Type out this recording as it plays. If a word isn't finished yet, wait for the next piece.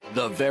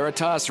The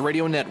Veritas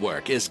Radio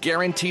Network is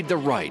guaranteed the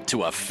right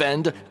to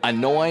offend,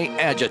 annoy,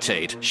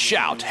 agitate,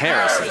 shout,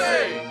 harass,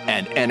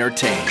 and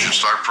entertain. You should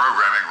start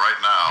programming right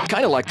now.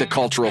 Kind of like the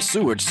cultural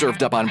sewage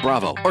served up on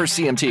Bravo or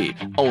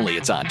CMT, only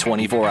it's on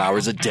 24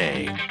 hours a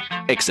day.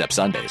 Except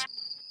Sundays.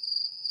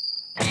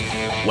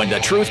 When the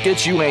truth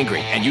gets you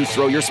angry and you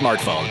throw your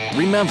smartphone,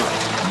 remember,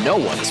 no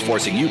one is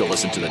forcing you to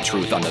listen to the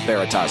truth on the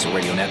Veritas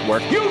Radio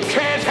Network. You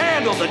can't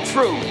handle the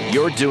truth!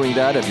 You're doing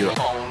that of your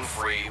own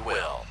free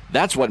will.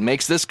 That's what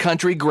makes this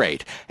country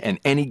great and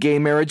any gay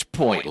marriage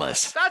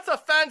pointless. That's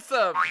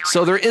offensive!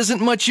 So there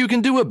isn't much you can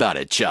do about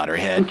it,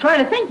 Chowderhead. I'm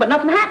trying to think, but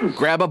nothing happens.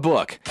 Grab a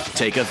book,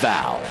 take a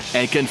vow,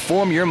 and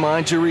conform your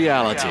mind to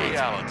reality.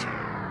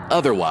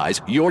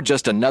 Otherwise, you're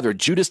just another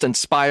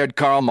Judas-inspired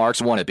Karl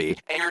Marx wannabe,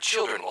 and your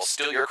children will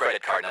steal your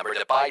credit card number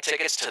to buy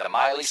tickets to the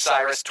Miley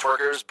Cyrus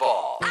Twerkers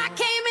Ball. I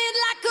came in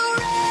like a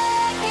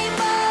wrecking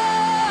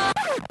ball.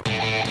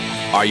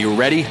 Are you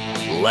ready?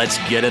 Let's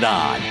get it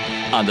on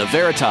the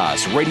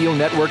Veritas Radio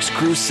Network's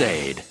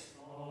Crusade.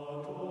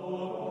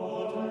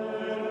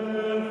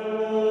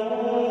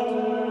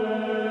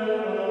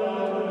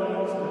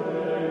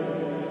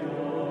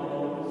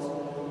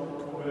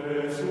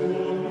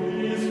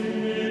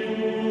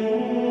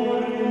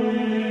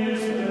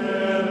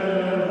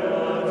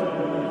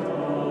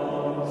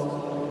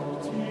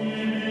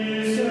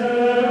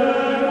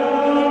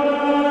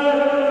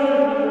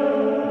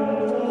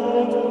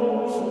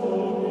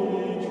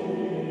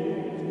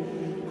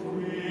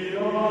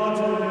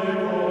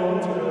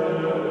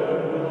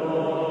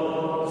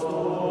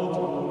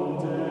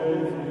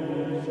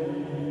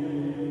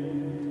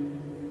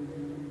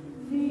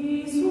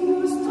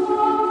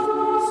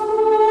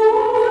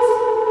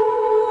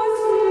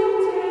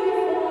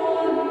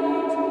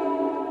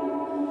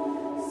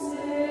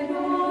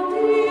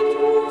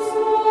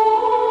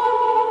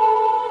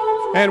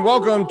 And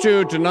welcome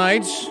to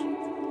tonight's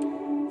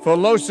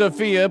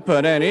Philosophia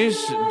Perennis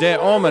de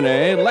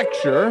Homine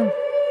lecture.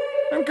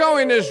 I'm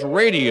calling this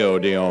Radio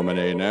de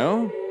Homine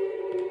now.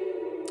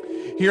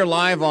 Here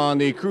live on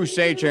the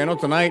CRUSADE Channel.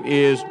 Tonight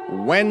is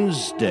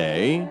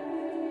Wednesday,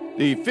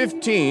 the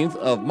 15th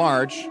of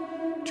March,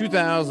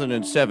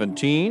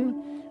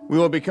 2017. We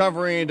will be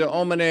covering the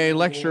Homine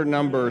lecture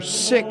number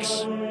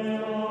 6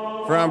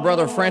 from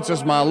Brother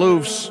Francis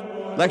Maluf's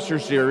lecture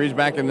series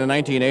back in the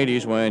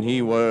 1980s when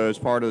he was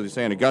part of the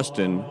St.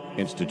 Augustine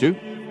Institute.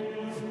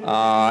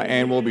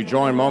 And we'll be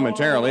joined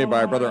momentarily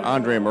by Brother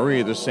André Marie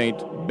of the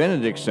St.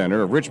 Benedict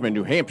Center of Richmond,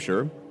 New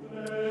Hampshire.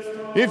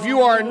 If you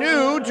are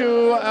new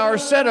to our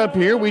setup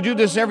here, we do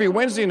this every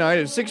Wednesday night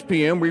at 6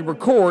 p.m. We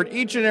record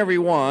each and every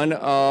one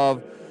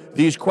of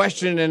these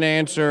question and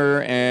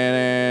answer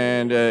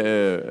and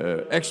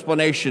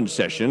explanation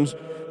sessions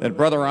that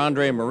Brother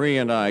André Marie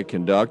and I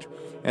conduct.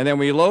 And then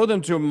we load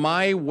them to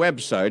my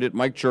website at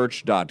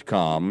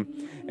mikechurch.com,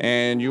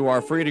 and you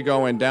are free to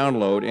go and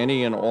download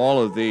any and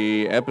all of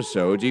the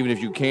episodes. Even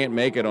if you can't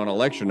make it on a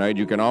lecture night,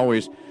 you can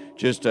always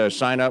just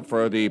sign up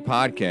for the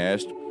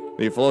podcast,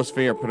 the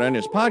Philosophia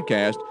Perennis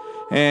podcast,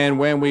 and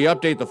when we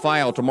update the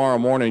file tomorrow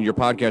morning, your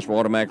podcast will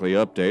automatically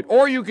update.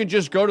 Or you can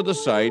just go to the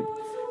site,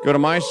 go to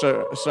my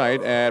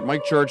site at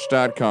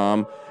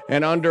mikechurch.com,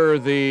 and under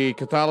the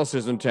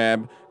Catholicism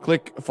tab,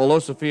 click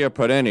Philosophia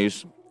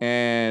Perennis,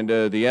 and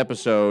the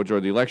episodes or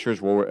the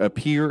lectures will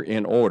appear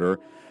in order.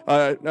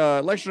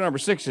 Lecture number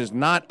 6 is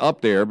not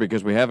up there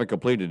because we haven't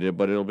completed it,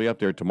 but it'll be up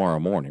there tomorrow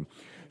morning.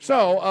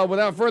 So,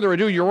 without further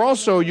ado,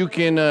 you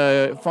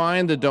can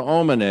find the De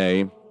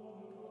Homine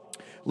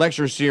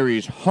lecture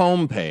series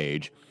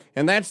homepage,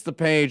 and that's the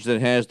page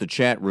that has the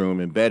chat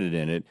room embedded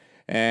in it.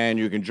 And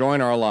you can join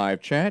our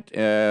live chat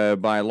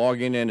by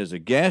logging in as a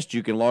guest.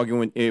 You can log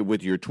in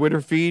with your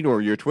Twitter feed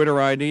or your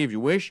Twitter ID if you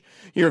wish.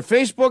 Your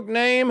Facebook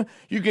name,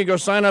 you can go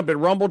sign up at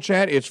Rumble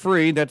Chat. It's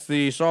free. That's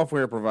the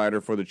software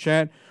provider for the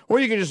chat. Or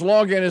you can just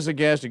log in as a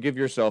guest and give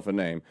yourself a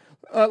name.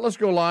 Let's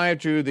go live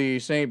to the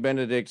St.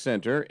 Benedict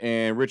Center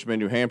in Richmond,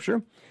 New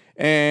Hampshire,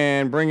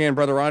 and bring in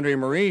Brother André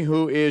Marie,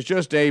 who is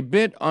just a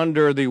bit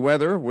under the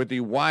weather with the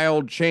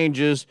wild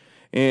changes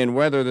in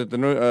weather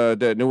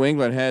that New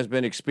England has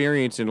been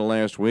experiencing the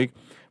last week.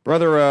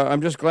 Brother,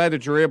 I'm just glad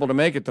that you're able to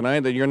make it tonight,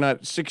 that you're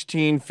not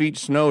 16 feet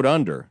snowed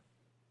under.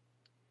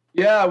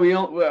 Yeah,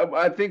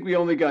 I think we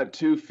only got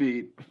 2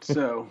 feet,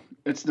 so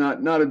it's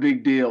not a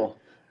big deal.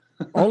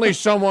 Only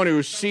someone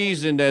who's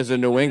seasoned as a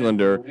New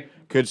Englander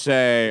could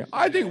say,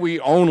 I think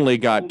we only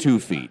got 2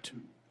 feet.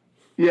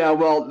 Yeah,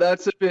 well,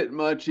 that's a bit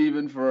much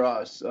even for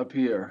us up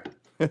here.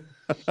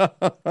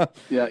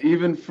 Yeah,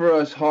 even for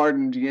us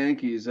hardened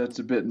Yankees, that's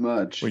a bit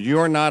much. Well,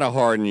 you're not a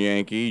hardened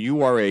Yankee.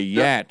 You are a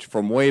Yat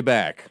from way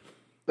back.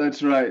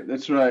 That's right.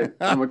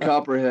 I'm a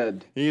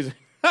copperhead.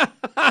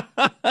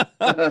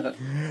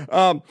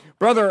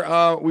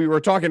 Brother, we were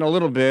talking a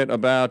little bit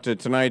about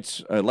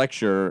tonight's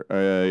lecture,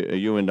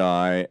 you and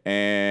I,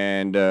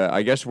 and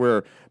I guess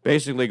we're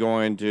basically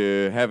going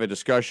to have a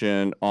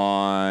discussion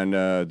on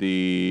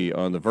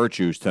the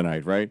virtues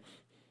tonight, right?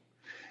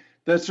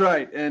 That's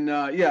right. And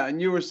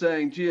and you were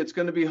saying, gee, it's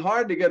going to be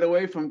hard to get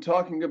away from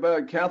talking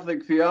about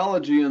Catholic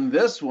theology in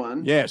this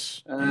one.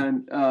 Yes.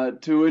 And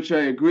to which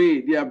I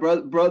agreed. Yeah,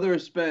 brother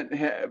spent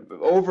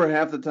over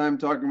half the time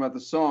talking about the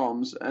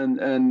Psalms,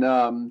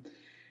 but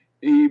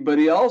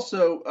he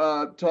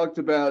also talked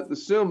about the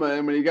Summa.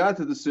 And when he got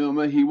to the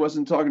Summa, he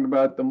wasn't talking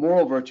about the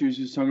moral virtues;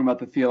 he was talking about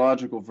the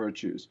theological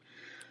virtues.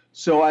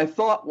 So I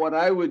thought what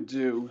I would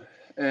do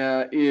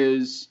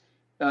is.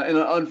 And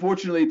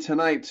unfortunately,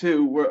 tonight,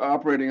 too, we're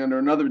operating under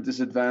another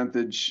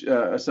disadvantage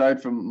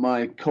aside from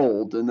my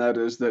cold, and that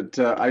is that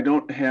I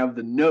don't have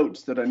the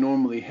notes that I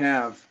normally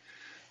have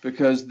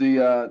because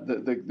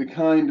the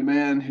kind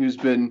man who's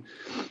been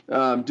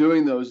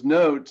doing those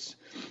notes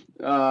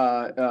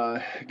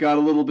got a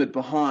little bit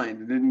behind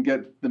and didn't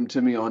get them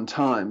to me on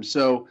time.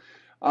 So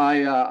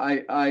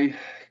I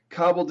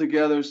cobbled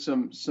together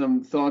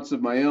some thoughts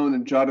of my own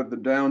and jotted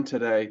them down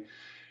today.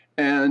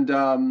 And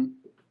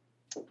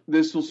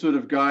this will sort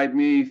of guide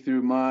me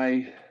through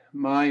my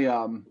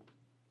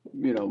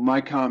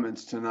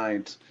comments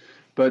tonight,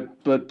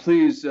 but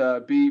please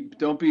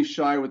don't be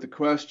shy with the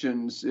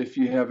questions if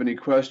you have any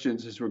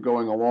questions as we're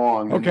going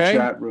along in the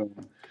chat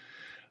room.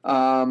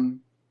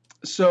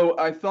 So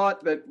I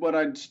thought that what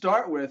I'd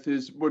start with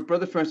is what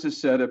Brother Francis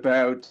said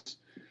about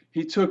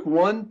he took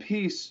one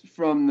piece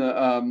from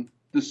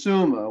the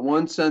Summa,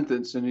 one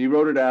sentence, and he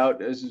wrote it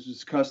out as is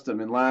his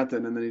custom in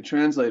Latin, and then he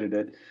translated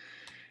it.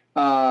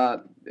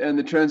 And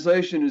the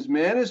translation is,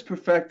 man is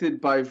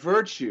perfected by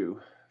virtue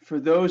for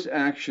those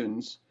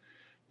actions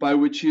by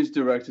which he is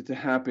directed to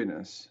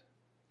happiness.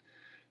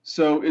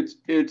 So it's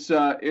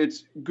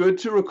good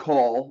to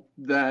recall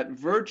that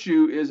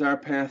virtue is our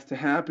path to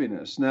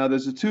happiness. Now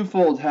there's a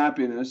twofold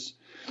happiness,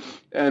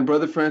 and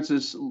Brother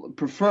Francis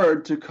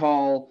preferred to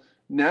call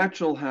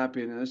natural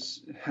happiness,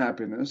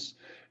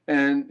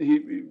 and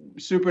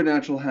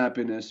supernatural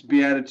happiness,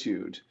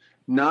 beatitude.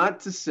 Not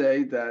to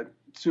say that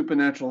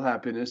supernatural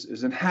happiness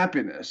isn't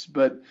happiness,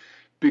 but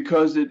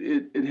because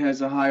it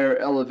has a higher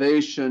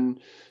elevation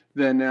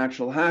than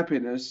natural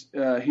happiness,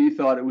 he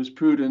thought it was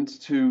prudent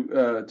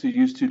to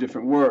use two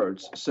different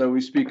words. So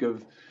we speak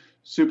of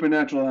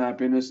supernatural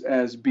happiness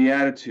as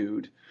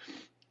beatitude.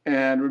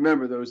 And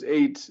remember, those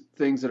 8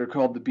 things that are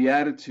called the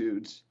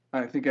Beatitudes,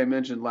 I think I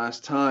mentioned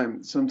last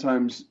time,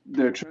 sometimes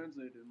they're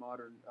translated in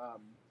modern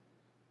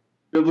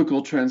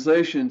biblical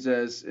translations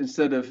as,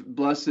 instead of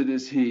blessed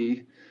is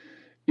he,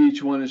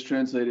 each one is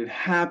translated,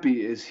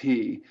 happy is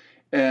he.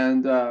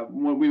 And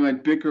we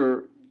might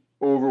bicker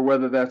over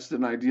whether that's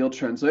an ideal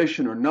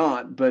translation or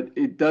not, but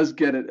it does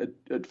get at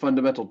a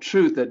fundamental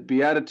truth that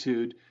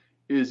beatitude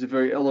is a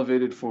very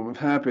elevated form of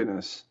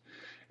happiness.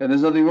 And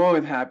there's nothing wrong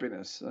with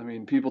happiness. I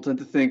mean, people tend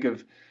to think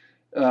of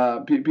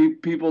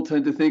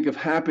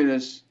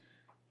happiness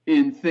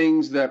in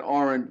things that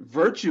aren't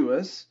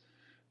virtuous,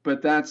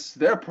 but that's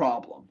their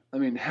problem. I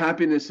mean,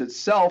 happiness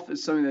itself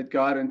is something that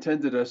God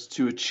intended us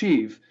to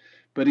achieve,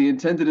 but he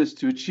intended us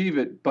to achieve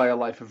it by a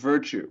life of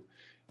virtue.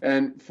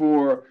 And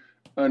for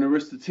an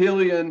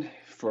Aristotelian,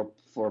 for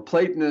a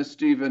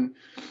Platonist even,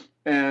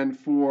 and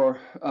for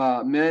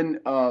men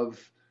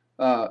of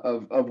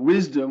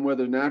wisdom,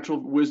 whether natural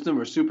wisdom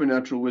or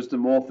supernatural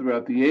wisdom, all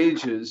throughout the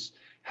ages,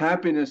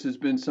 happiness has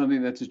been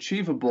something that's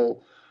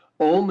achievable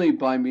only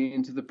by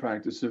means of the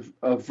practice of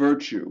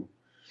virtue.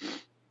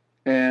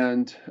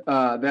 And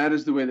that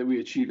is the way that we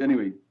achieve,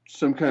 anyway,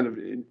 some kind of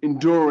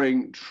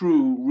enduring,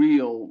 true,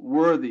 real,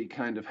 worthy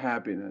kind of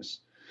happiness.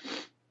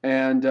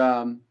 And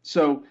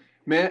so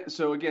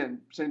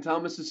again, St.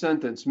 Thomas's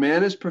sentence,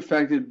 man is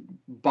perfected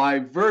by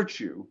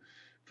virtue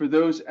for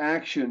those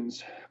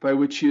actions by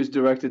which he is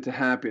directed to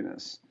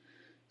happiness.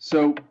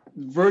 So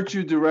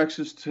virtue directs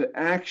us to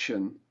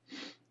action,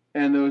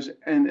 and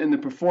the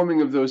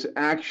performing of those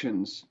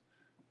actions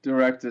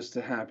direct us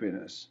to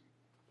happiness.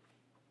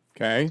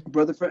 Okay.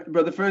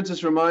 Brother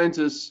Francis reminds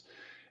us,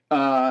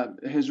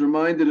 has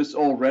reminded us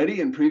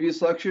already in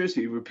previous lectures.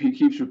 He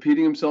keeps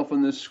repeating himself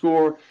on this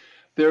score.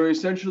 There are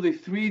essentially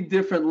 3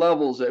 different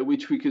levels at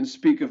which we can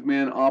speak of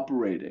man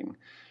operating,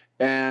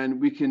 and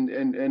we can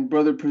and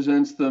Brother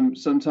presents them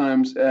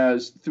sometimes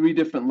as 3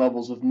 different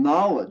levels of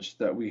knowledge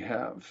that we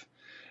have.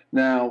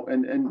 Now,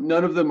 and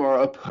none of them are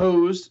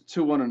opposed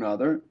to one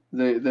another.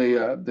 They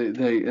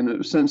in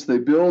a sense they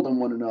build on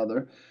one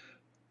another.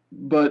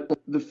 But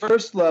the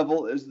first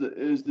level is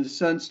the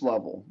sense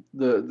level,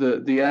 the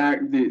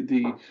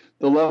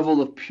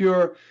level of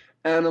pure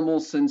animal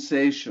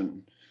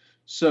sensation.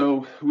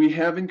 So we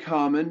have in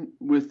common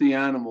with the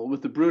animal,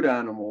 with the brute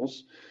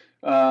animals,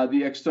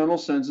 the external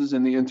senses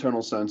and the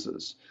internal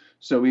senses.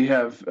 So we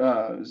have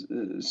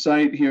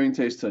sight, hearing,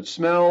 taste, touch,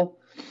 smell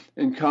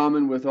in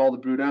common with all the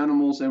brute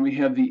animals, and we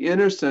have the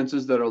inner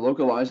senses that are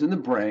localized in the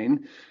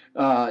brain,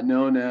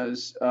 known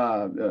as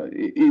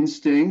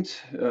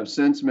instinct,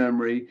 sense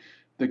memory,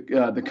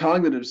 the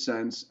cognitive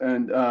sense,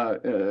 and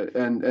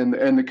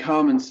the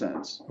common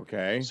sense.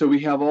 Okay. So we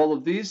have all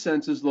of these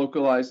senses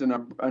localized in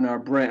our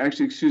brain.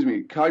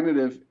 Actually,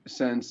 cognitive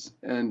sense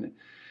and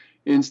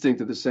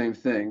instinct are the same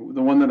thing.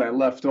 The one that I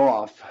left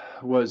off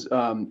was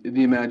the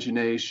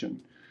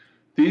imagination.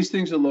 These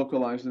things are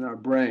localized in our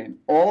brain.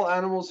 All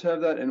animals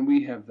have that, and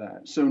we have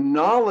that. So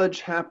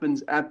knowledge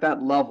happens at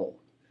that level.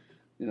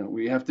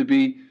 We have to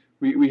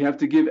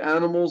give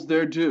animals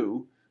their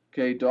due.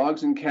 Okay,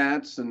 dogs and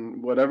cats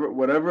and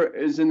whatever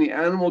is in the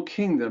animal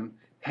kingdom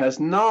has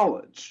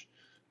knowledge,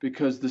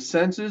 because the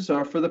senses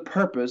are for the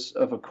purpose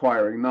of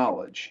acquiring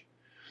knowledge.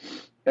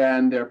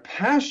 And their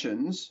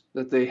passions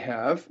that they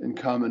have in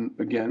common,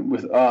 again,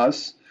 with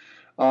us,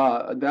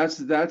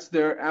 that's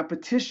their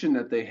appetition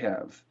that they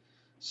have.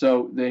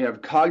 So they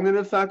have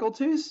cognitive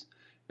faculties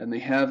and they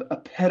have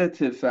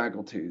appetitive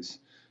faculties.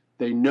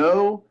 They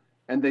know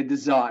and they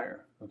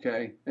desire,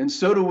 okay? And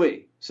so do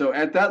we. So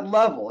at that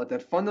level, at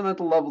that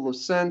fundamental level of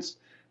sense,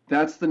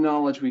 that's the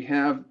knowledge we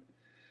have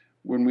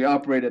when we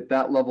operate at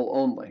that level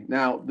only.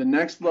 Now, the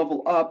next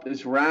level up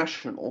is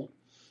rational,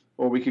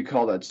 or we could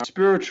call that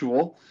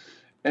spiritual,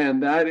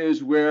 and that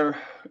is where,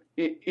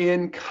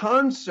 in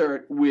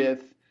concert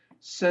with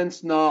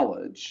sense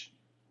knowledge,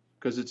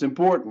 because it's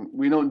important,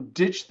 we don't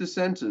ditch the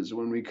senses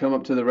when we come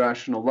up to the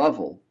rational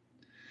level.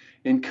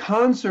 In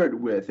concert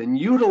with and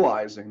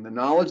utilizing the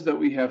knowledge that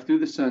we have through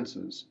the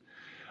senses,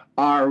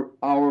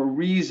 our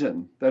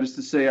reason, that is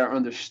to say our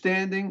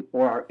understanding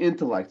or our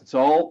intellect, it's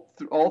all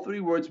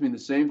three words mean the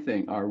same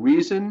thing: our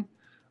reason,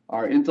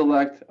 our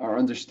intellect, our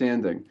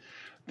understanding.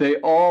 They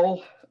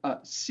all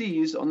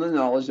seize on the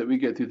knowledge that we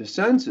get through the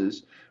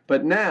senses,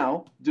 but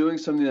now, doing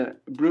something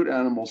that brute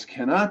animals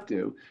cannot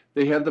do,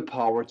 they have the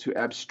power to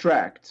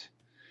abstract,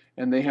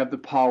 and they have the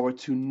power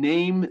to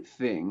name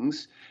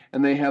things,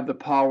 and they have the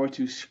power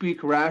to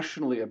speak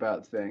rationally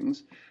about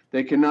things.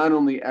 They can not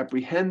only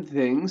apprehend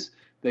things,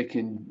 they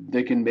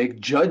can make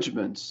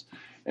judgments,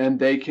 and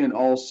they can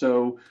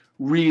also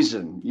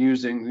reason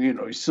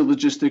using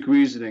syllogistic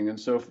reasoning and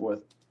so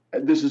forth.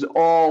 This is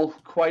all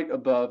quite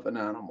above an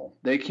animal.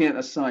 They can't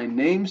assign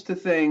names to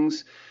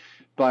things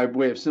by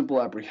way of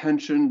simple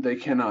apprehension. They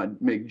cannot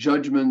make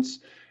judgments,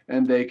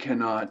 and they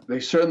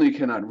certainly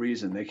cannot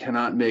reason. They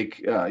cannot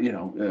make they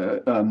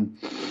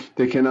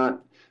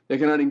cannot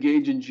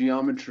engage in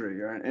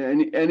geometry or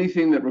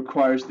anything that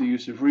requires the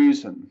use of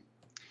reason.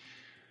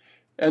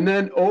 And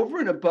then over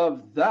and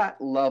above that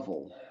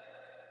level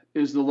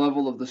is the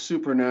level of the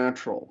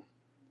supernatural.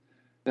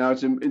 Now,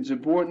 it's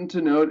important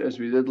to note, as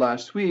we did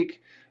last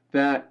week,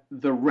 that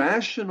the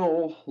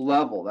rational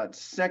level, that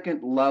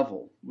second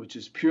level, which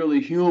is purely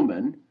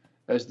human,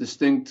 as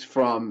distinct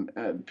from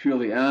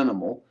purely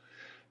animal,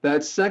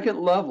 that second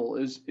level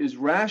is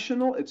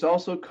rational. It's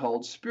also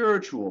called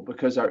spiritual,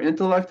 because our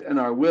intellect and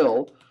our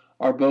will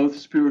are both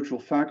spiritual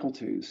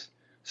faculties.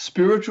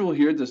 Spiritual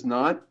here does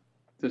not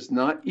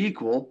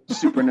equal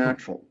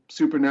supernatural.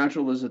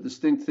 Supernatural is a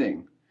distinct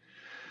thing.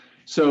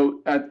 So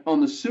on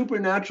the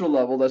supernatural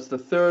level, that's the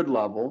third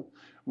level,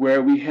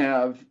 where we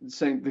have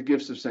the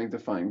gifts of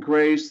sanctifying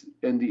grace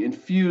and the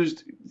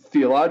infused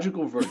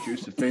theological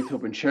virtues of faith,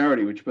 hope, and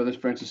charity, which Brother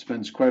Francis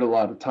spends quite a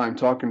lot of time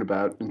talking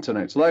about in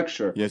tonight's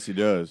lecture. Yes, he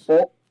does.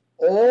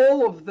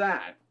 All of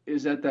that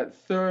is at that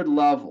third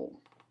level.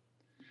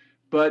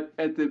 But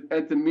at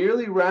the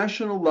merely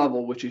rational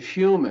level, which is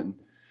human,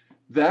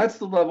 that's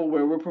the level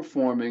where we're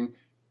performing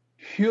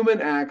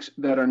human acts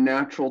that are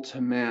natural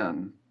to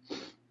man.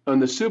 On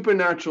the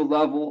supernatural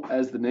level,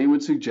 as the name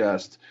would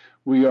suggest,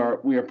 we are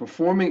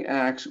performing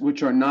acts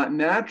which are not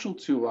natural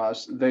to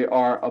us. They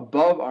are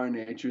above our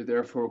nature,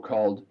 therefore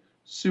called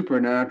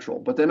supernatural.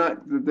 But they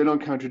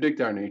don't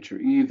contradict our nature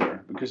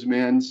either, because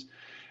man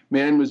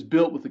was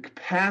built with the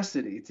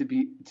capacity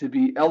to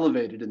be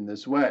elevated in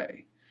this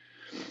way.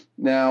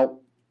 Now,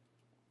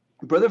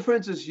 Brother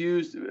Francis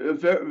used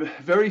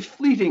very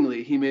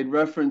fleetingly, he made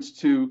reference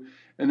to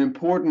an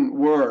important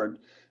word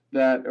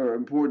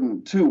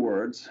important two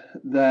words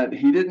that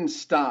he didn't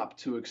stop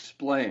to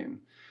explain.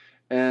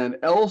 And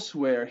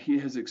elsewhere he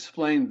has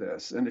explained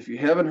this. And if you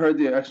haven't heard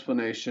the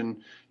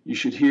explanation, you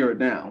should hear it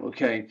now,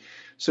 okay?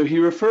 So he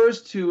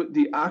refers to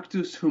the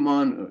actus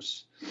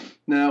humanus.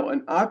 Now,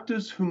 an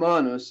actus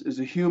humanus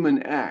is a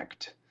human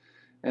act.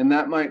 And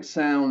that might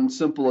sound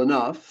simple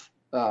enough.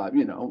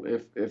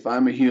 If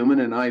I'm a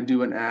human and I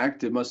do an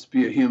act, it must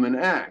be a human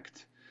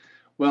act.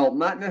 Well,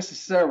 not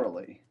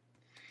necessarily,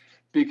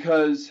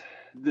 because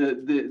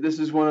this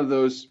is one of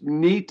those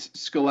neat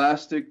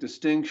scholastic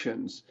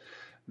distinctions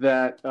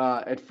that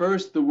at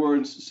first the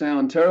words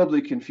sound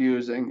terribly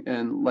confusing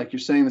and like you're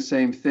saying the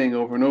same thing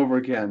over and over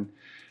again,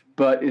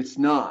 but it's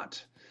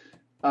not.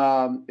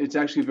 It's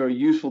actually a very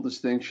useful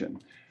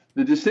distinction.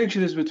 The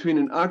distinction is between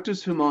an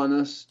actus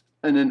humanus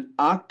and an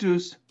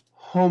actus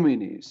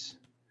homines.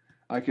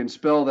 I can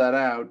spell that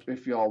out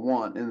if y'all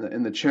want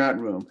in the chat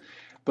room.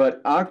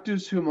 But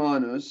actus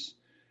humanus,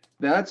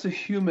 that's a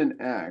human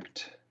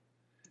act.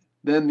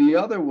 Then the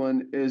other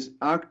one is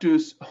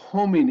actus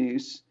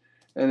homines,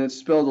 and it's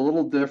spelled a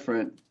little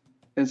different.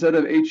 Instead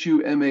of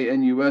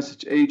Humanus,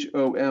 it's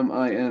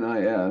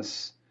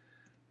Hominis.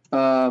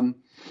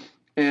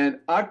 And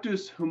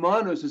actus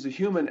humanus is a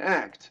human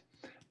act.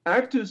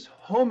 Actus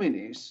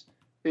homines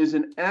is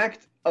an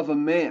act of a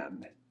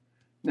man.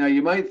 Now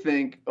you might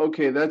think,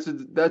 okay, that's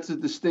a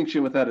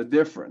distinction without a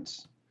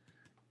difference.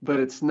 but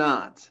it's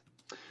not.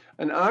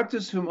 An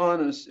actus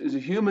humanus is a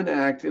human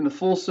act in the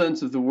full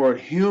sense of the word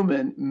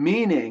human,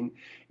 meaning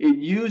it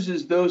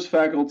uses those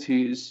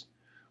faculties,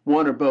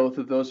 one or both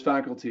of those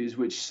faculties,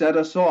 which set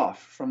us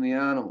off from the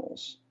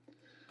animals.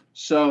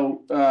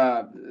 So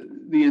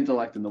the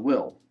intellect and the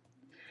will.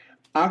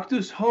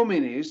 Actus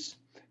homines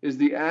is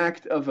the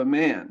act of a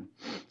man.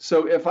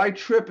 So if I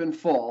trip and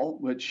fall,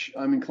 which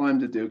I'm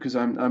inclined to do because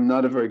I'm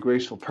not a very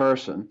graceful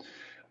person,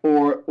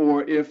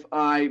 or if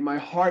my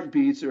heart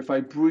beats, or if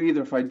I breathe,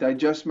 or if I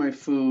digest my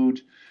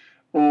food,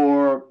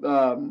 or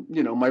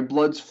my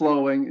blood's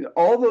flowing,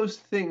 all those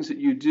things that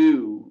you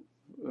do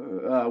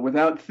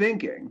without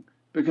thinking,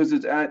 because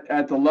it's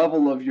at the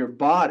level of your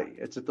body,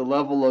 it's at the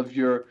level of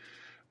your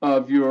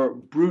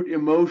brute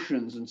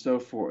emotions and so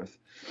forth.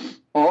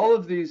 All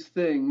of these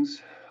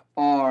things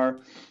are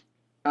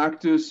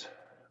actus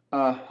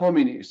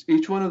homines.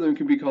 Each one of them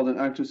can be called an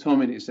actus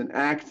homines, an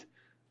act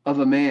of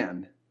a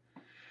man.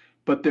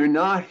 But they're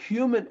not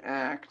human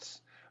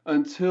acts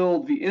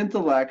until the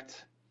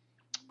intellect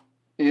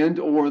and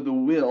or the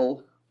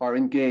will are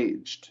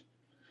engaged.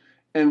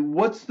 And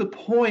what's the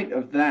point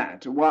of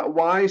that?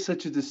 Why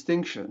such a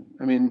distinction?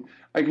 I mean,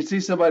 I could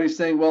see somebody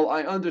saying, well,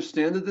 I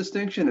understand the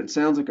distinction. It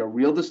sounds like a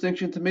real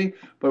distinction to me,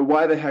 but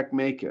why the heck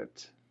make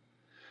it?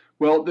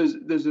 Well,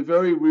 there's a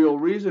very real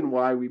reason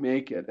why we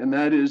make it, and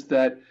that is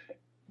that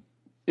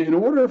in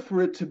order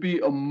for it to be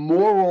a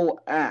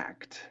moral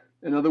act,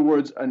 in other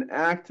words, an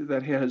act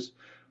that has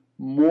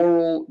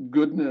moral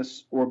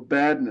goodness or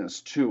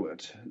badness to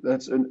it,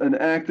 that's an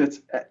act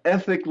that's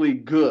ethically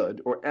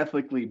good or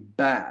ethically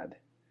bad,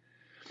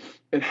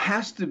 it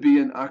has to be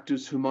an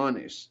actus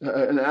humanis,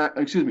 an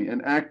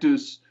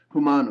actus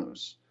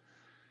humanus.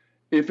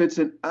 If it's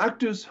an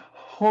actus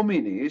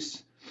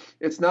homines,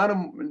 it's not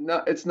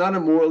a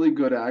morally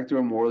good act or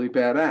a morally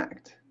bad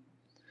act.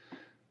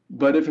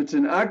 But if it's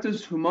an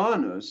actus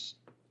humanus,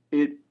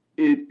 it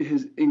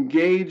has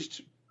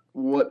engaged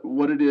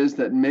what it is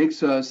that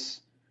makes us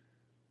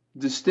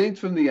distinct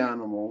from the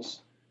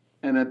animals,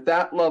 and at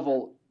that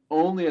level,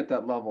 only at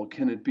that level,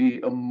 can it be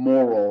a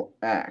moral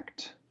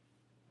act.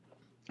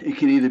 It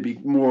can either be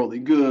morally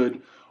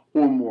good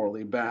or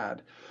morally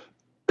bad.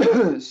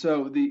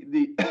 So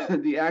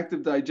the act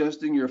of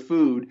digesting your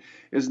food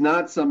is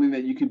not something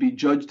that you can be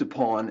judged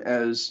upon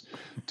as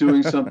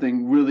doing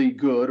something really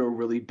good or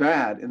really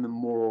bad in the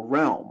moral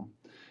realm.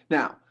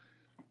 Now,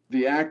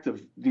 the act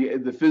of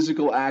the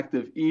physical act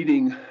of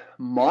eating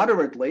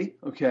moderately,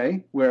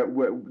 okay, where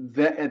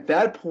at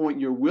that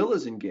point your will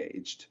is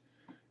engaged.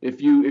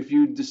 If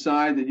you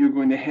decide that you're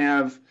going to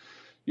have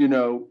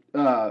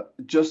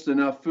just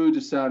enough food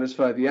to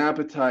satisfy the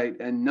appetite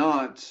and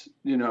not,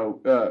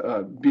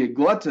 be a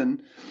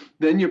glutton,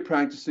 then you're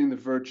practicing the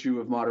virtue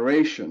of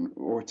moderation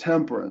or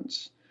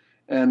temperance.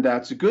 And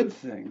that's a good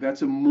thing.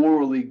 That's a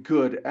morally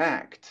good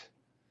act.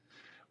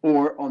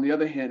 Or, on the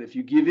other hand, if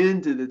you give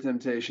in to the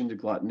temptation to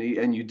gluttony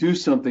and you do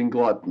something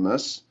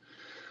gluttonous,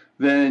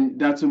 then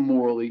that's a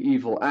morally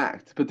evil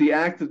act. But the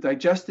act of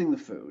digesting the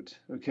food,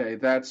 okay,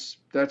 that's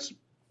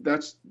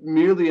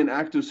merely an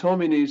actus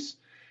homines.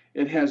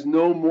 It has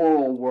no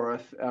moral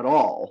worth at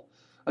all.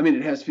 I mean,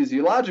 it has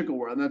physiological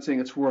worth. I'm not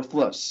saying it's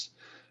worthless,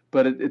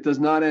 but it does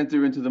not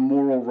enter into the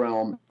moral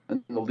realm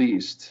in the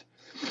least.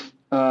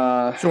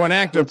 So an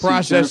act of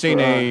processing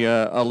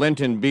a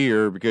Lenten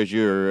beer because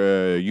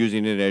you're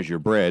using it as your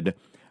bread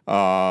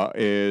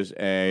is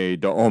a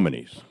de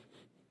homines.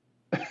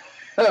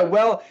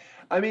 Well,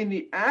 I mean,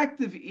 the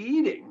act of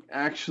eating,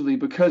 actually,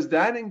 because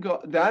that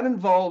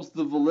involves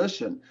the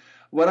volition.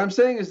 What I'm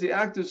saying is the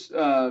actus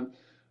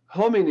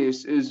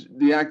homines is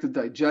the act of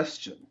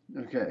digestion,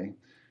 okay?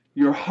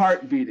 Your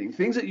heart beating,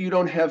 things that you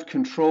don't have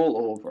control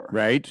over.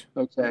 Right.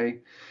 Okay?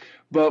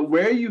 But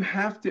where you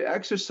have to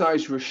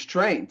exercise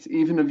restraint,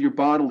 even of your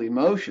bodily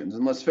emotions,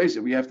 and let's face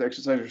it, we have to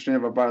exercise restraint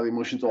of our bodily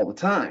emotions all the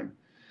time,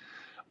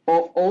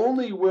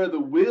 only where the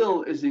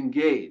will is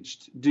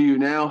engaged do you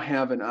now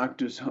have an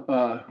actus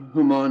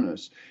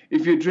humanus.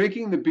 If you're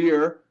drinking the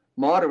beer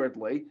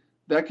moderately,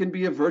 that can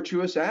be a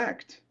virtuous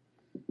act.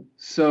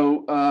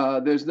 So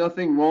there's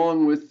nothing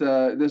wrong with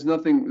there's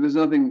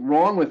nothing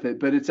wrong with it,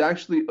 but it's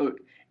actually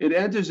it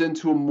enters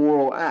into a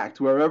moral act.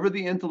 Wherever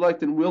the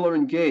intellect and will are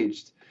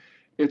engaged,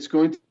 it's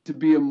going to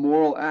be a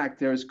moral act.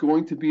 There's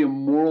going to be a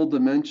moral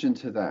dimension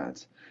to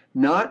that.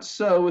 Not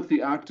so with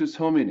the actus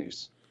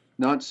homines.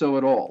 Not so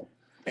at all.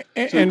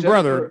 And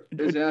brother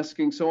is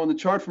asking, so on the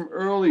chart from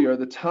earlier,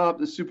 the top,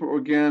 the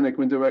superorganic,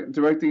 when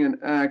directing an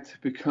act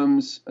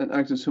becomes an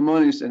actus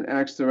humanis, and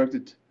acts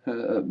directed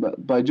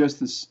by just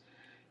this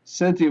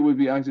sentient would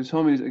be actus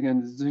homines.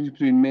 Again, the distinction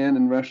between man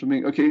and rational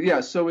being. Okay, yeah.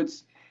 So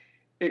it's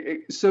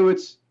simple.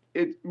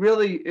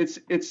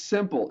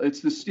 It's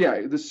this,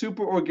 the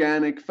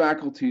superorganic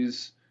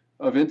faculties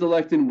of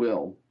intellect and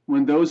will.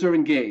 When those are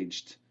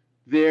engaged,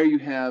 there you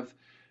have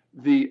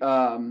the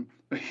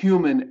a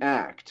human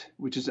act,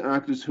 which is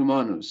actus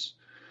humanus,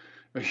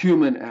 a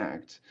human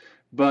act.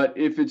 But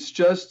if it's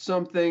just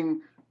something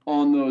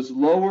on those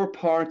lower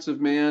parts of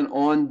man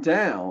on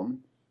down,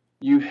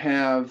 you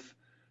have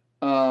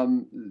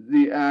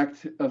the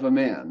act of a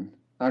man,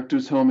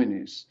 actus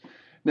homines.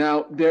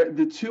 Now,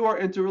 the two are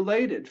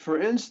interrelated. For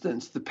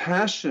instance, the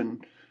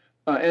passion,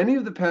 any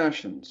of the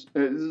passions,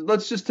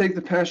 let's just take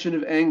the passion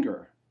of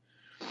anger.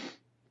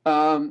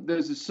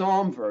 There's a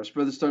psalm verse,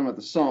 brother's talking about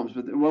the Psalms,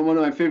 but one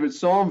of my favorite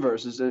psalm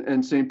verses,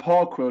 and St.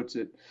 Paul quotes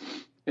it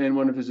in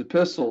one of his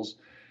epistles,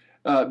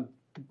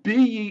 be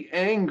ye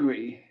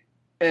angry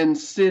and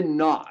sin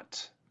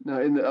not. Now,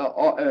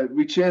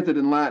 we chant it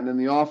in Latin in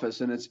the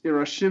office, and it's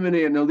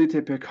irascimini et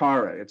nolite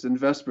peccare. It's in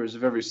Vespers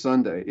of every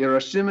Sunday.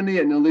 Irascimini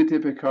et nolite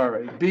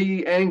peccare. Be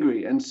ye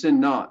angry and sin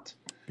not.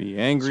 Be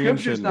angry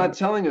Scripture's and sin not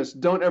telling us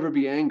don't ever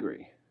be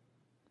angry.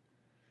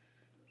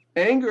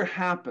 Anger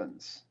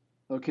happens.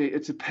 Okay,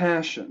 it's a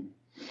passion.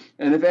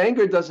 And if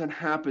anger doesn't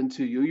happen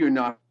to you, you're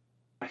not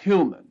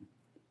human.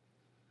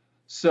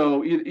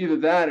 So either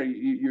that, or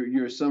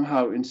you're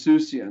somehow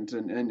insouciant,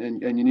 and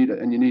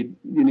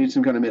you need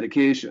some kind of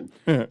medication.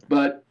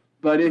 but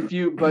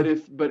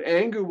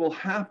anger will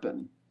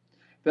happen.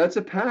 That's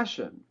a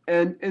passion,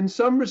 and in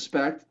some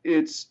respect,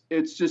 it's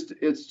just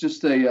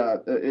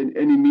an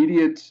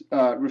immediate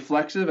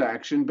reflexive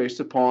action based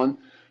upon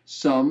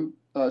some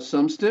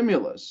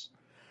stimulus.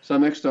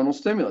 Some external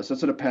stimulus.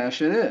 That's what a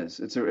passion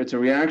is. It's a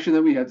reaction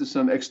that we have to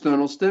some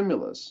external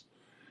stimulus.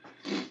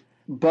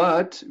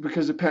 But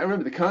because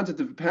remember, the concept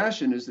of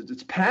passion is that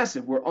it's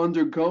passive. We're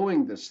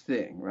undergoing this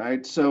thing,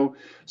 right? So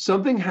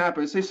something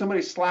happens. Say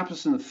somebody slaps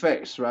us in the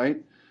face,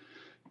 right?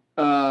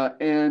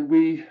 And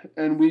we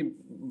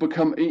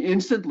become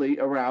instantly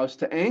aroused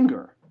to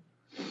anger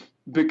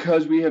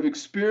because we have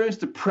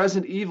experienced a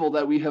present evil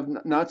that we have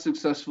not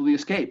successfully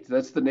escaped.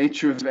 That's the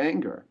nature of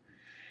anger.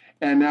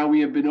 And now we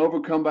have been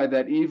overcome by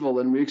that evil,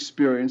 and we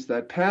experience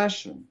that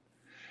passion.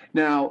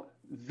 Now,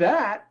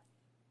 that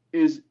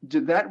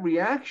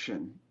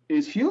reaction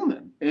is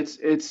human. It's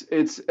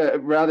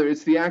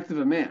the act of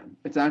a man.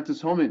 It's actus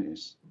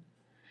homines.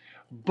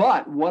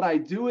 But what I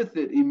do with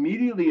it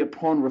immediately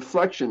upon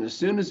reflection, as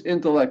soon as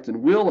intellect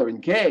and will are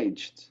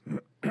engaged,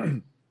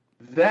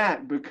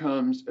 that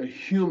becomes a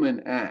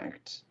human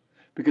act,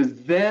 because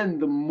then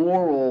the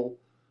moral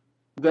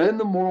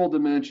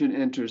dimension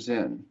enters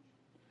in.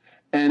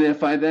 And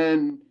if I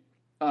then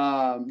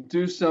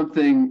do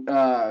something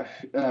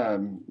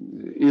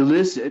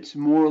illicit,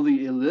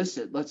 morally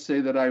illicit, let's say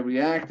that I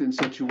react in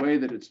such a way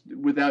that it's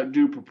without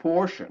due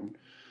proportion,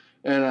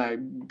 and I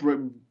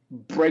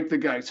break the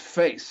guy's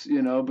face,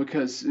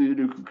 because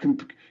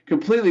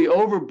completely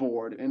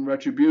overboard in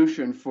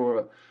retribution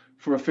for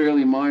a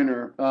fairly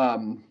minor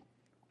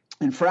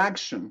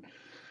infraction,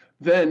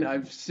 then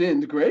I've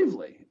sinned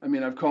gravely. I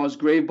mean, I've caused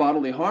grave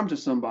bodily harm to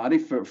somebody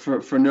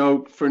for no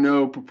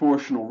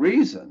proportional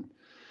reason.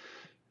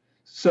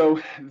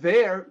 So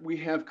there we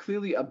have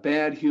clearly a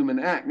bad human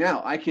act.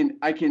 Now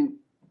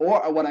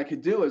or what I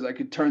could do is I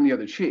could turn the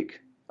other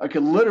cheek. I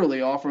could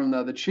literally offer him the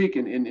other cheek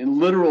in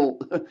literal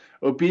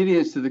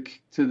obedience to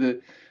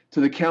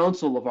the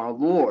counsel of our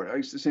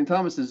Lord. St.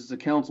 Thomas says it's a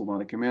counsel, not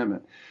a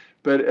commandment.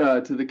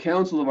 But to the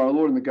counsel of our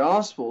Lord in the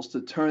Gospels,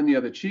 to turn the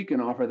other cheek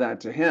and offer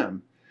that to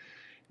him.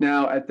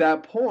 Now, at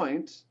that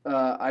point,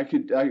 I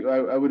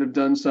would have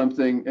done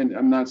something, and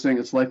I'm not saying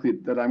it's likely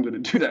that I'm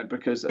going to do that,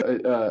 because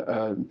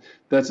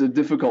that's a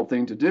difficult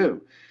thing to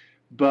do.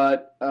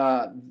 But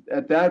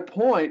at that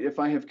point, if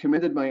I have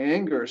committed my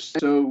anger,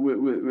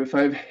 if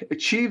I've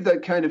achieved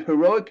that kind of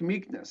heroic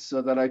meekness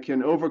so that I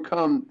can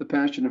overcome the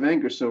passion of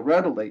anger so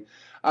readily,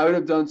 I would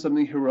have done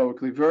something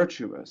heroically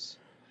virtuous.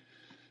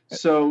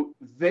 So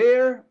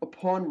there,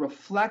 upon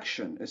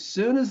reflection, as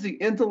soon as the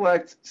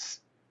intellect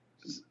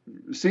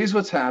sees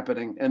what's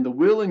happening and the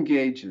will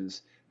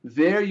engages,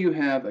 there you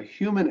have a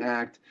human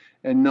act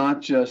and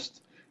not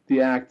just the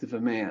act of a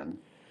man.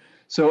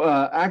 So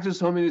actus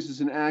homines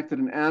is an act that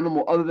an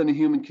animal other than a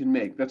human can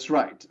make. That's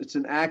right. It's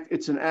an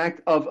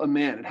act of a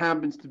man. It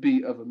happens to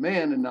be of a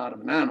man and not of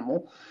an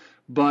animal,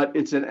 but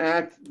it's an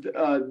act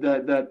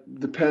that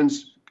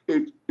depends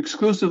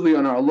exclusively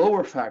on our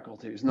lower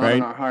faculties, not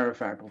on our higher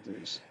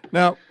faculties.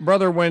 Now,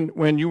 brother,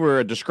 when you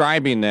were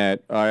describing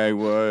that, I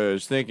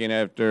was thinking,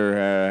 after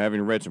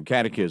having read some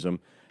catechism,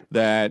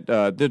 that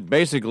that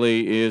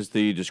basically is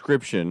the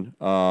description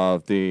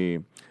of the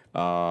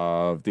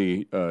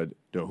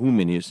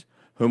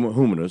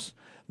humanus,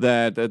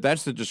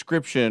 that's the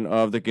description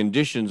of the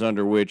conditions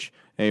under which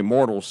a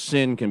mortal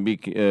sin can be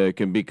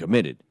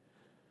committed.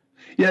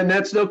 Yeah, and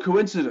that's no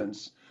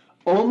coincidence.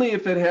 Only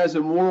if it has a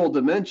moral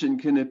dimension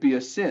can it be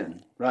a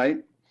sin,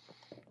 right?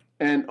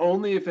 And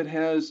only if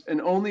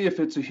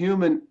it's a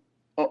human,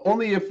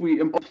 only if we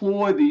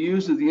employ the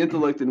use of the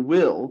intellect and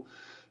will,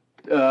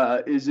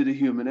 is it a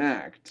human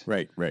act.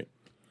 Right.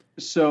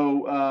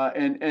 So,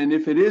 and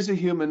if it is a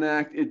human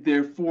act, it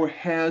therefore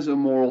has a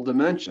moral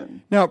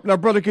dimension. Now,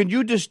 brother, can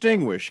you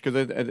distinguish,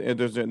 because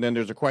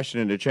there's a question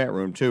in the chat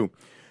room too.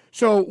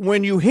 So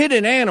when you hit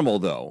an animal,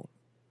 though,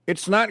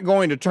 it's not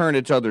going to turn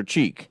its other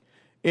cheek.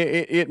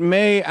 It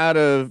may, out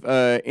of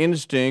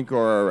instinct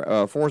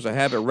or force of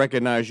habit,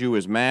 recognize you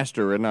as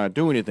master and not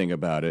do anything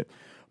about it.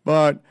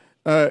 But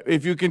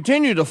if you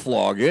continue to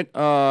flog it,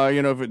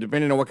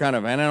 depending on what kind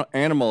of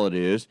animal it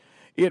is,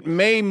 it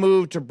may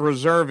move to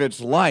preserve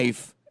its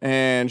life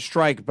and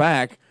strike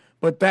back,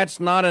 but that's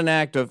not an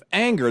act of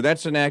anger.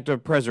 That's an act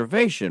of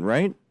preservation,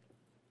 right?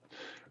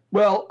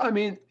 Well, but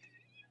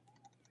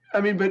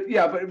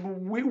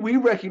we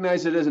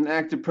recognize it as an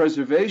act of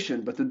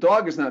preservation, but the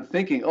dog is not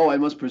thinking, oh, I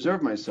must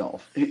preserve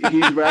myself.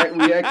 He's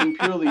reacting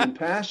purely in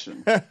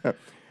passion.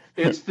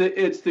 It's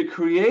the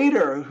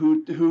creator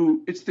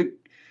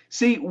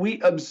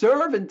we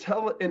observe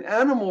in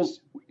animals.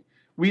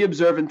 We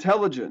observe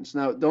intelligence.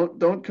 Now,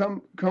 don't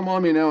come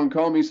on me now and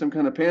call me some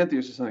kind of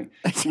pantheist or something.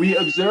 We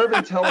observe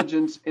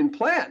intelligence in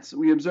plants.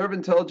 We observe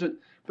intelligence,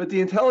 but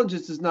the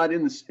intelligence is not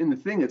in the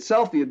thing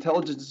itself. The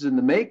intelligence is in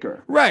the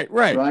maker. Right.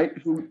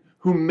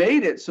 Who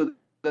made it so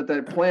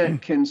that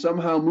plant can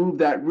somehow move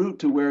that root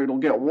to where it'll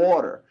get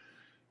water.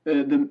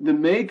 The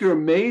maker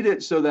made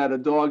it so that a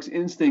dog's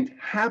instinct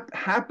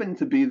happened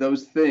to be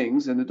those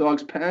things, and the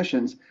dog's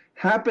passions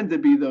happen to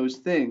be those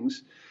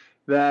things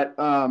that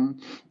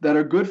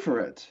are good for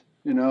it.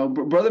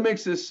 Brother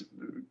makes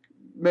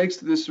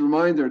this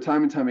reminder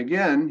time and time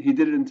again. He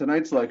did it in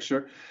tonight's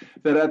lecture,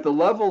 that at the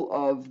level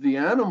of the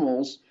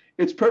animals,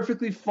 it's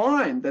perfectly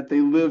fine that they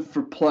live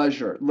for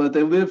pleasure, that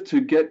they live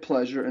to get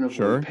pleasure and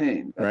avoid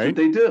pain. That's what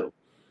they do.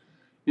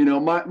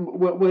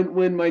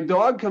 When my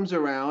dog comes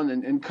around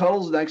and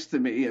cuddles next to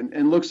me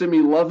and looks at me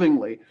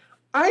lovingly,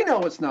 I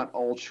know it's not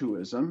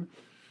altruism.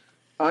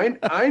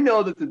 I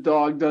know that the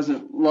dog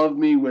doesn't love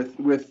me with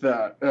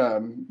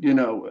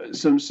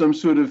some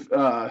sort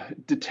of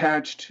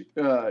detached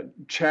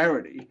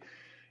charity.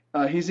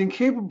 He's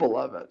incapable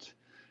of it.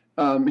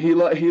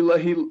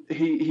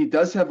 He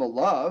does have a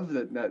love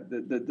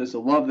that there's a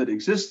love that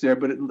exists there,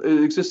 but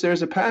it exists there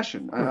as a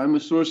passion. I'm a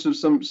source of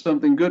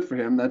something good for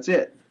him. That's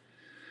it,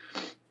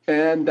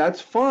 and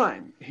that's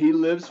fine. He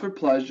lives for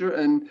pleasure,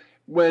 and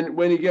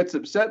when he gets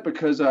upset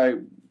because I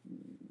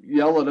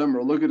yell at him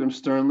or look at him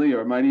sternly,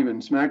 or might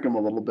even smack him a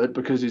little bit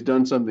because he's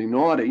done something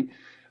naughty,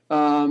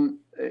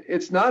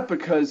 it's not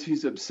because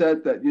he's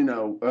upset that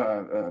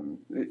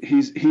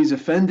he's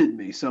offended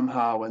me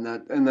somehow, and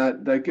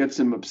that gets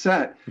him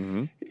upset.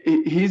 Mm-hmm.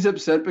 He's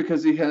upset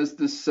because he has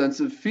this sense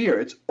of fear.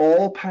 It's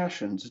all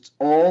passions. It's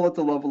all at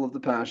the level of the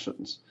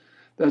passions.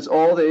 That's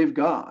all they've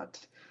got.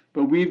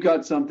 But we've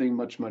got something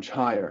much, much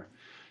higher.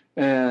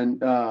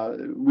 And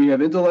we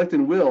have intellect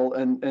and will,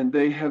 and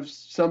they have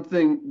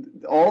something.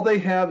 All they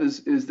have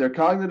is their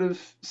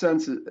cognitive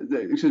senses.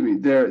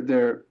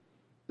 Their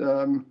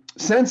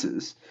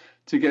senses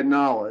to get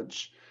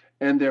knowledge,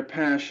 and their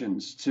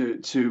passions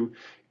to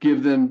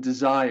give them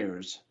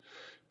desires.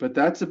 But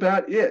that's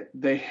about it.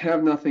 They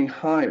have nothing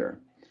higher.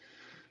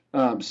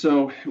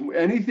 So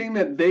anything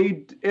that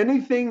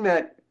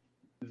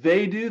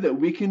they do that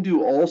we can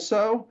do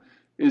also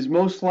is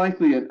most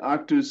likely an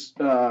actus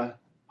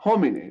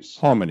homines.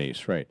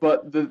 Homines, right.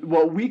 But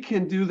what we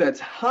can do that's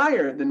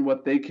higher than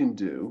what they can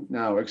do,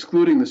 now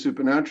excluding the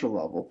supernatural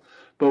level,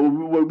 but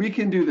what we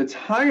can do that's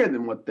higher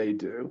than what they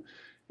do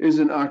is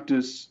an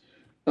actus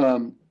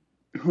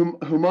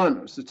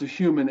humanus. It's a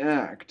human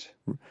act.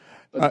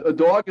 A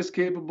dog is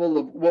capable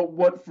of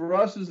what for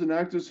us is an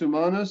actus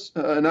humanus,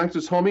 an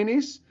actus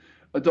homines,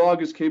 a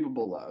dog is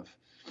capable of.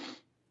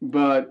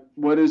 But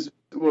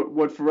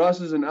what for us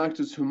is an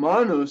actus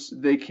humanus,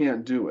 they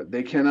can't do it.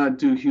 They cannot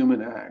do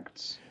human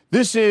acts.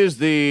 This is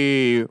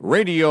the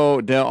Radio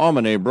de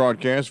Homine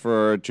broadcast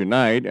for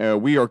tonight.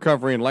 We are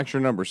covering lecture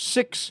number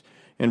 6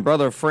 in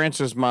Brother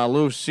Francis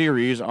Maluf's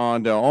series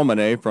on de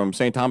Homine from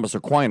St. Thomas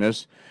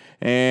Aquinas.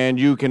 And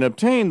you can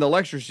obtain the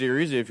lecture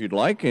series if you'd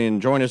like and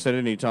join us at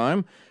any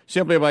time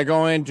simply by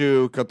going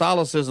to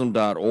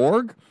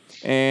Catholicism.org.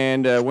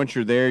 And once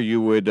you're there, you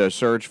would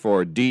search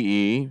for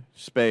DE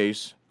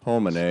space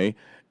Homine,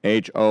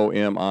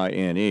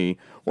 HOMINE.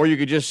 Or you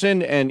could just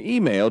send an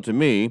email to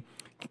me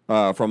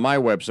from my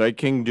website,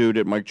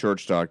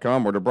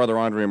 kingdude@mikechurch.com, or to Brother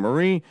André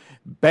Marie,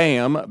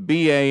 BAM,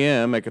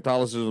 B-A-M, at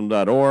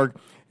Catholicism.org.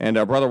 And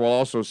Brother will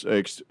also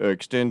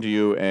extend to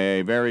you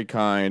a very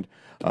kind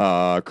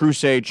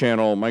CRUSADE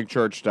Channel,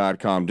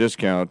 MikeChurch.com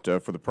discount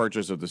for the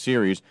purchase of the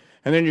series.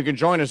 And then you can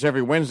join us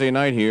every Wednesday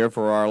night here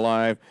for our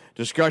live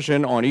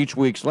discussion on each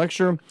week's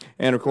lecture.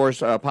 And, of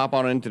course, pop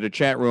on into the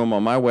chat room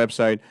on my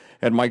website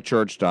at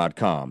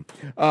MikeChurch.com.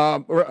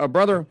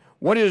 Brother,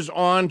 what is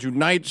on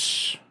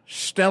tonight's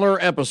stellar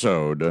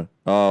episode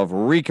of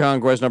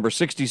Reconquest number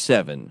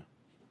 67?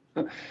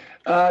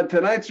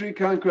 Tonight's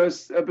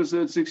Reconquest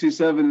episode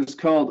 67 is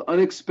called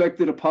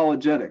Unexpected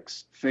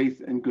Apologetics,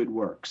 Faith and Good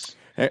Works.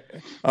 Hey,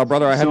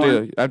 brother, I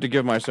have to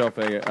give myself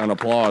an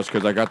applause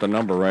because I got the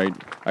number right.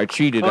 I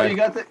cheated. Oh, you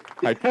got the?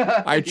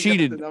 I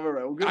cheated. Got the number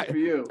right. Well, good for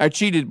you. I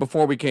cheated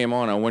before we came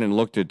on. I went and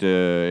looked at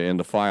in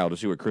the file to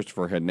see what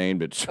Christopher had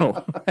named it.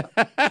 So,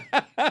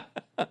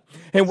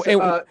 and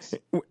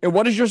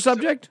what is your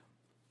subject?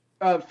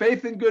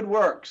 Faith and Good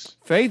Works.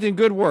 Faith and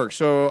Good Works.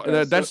 So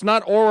that's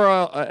not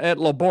ora et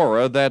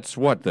labora. That's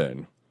what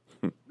then?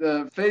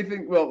 Faith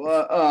and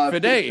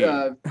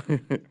Fidei.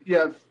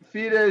 Yeah.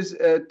 Fides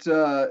et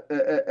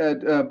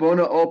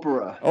bona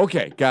opera.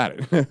 Okay, got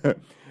it.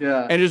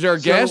 Yeah. And is there a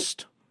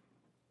guest?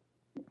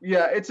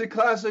 Yeah, it's a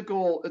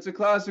classical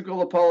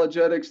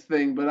apologetics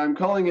thing, but I'm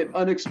calling it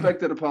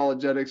unexpected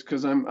apologetics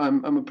because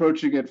I'm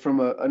approaching it from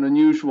an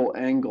unusual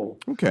angle.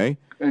 Okay.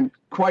 And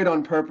quite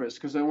on purpose,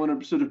 because I want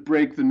to sort of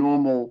break the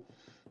normal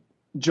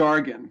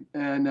jargon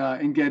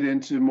and get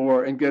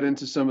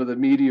into some of the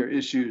meatier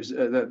issues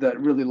that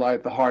really lie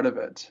at the heart of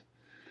it.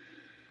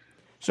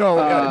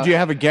 So, do you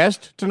have a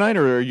guest tonight,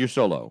 or are you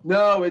solo?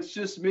 No, it's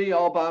just me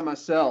all by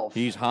myself.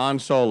 He's Han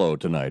Solo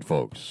tonight,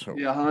 folks. So.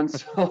 Yeah, Han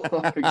Solo,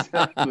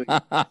 exactly.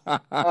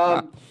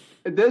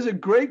 There's a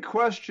great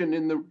question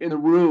in the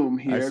room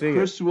here.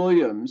 Chris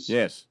Williams.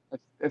 Yes.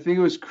 I think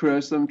it was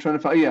Chris. I'm trying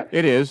to find. Yeah,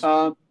 it is.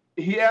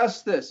 He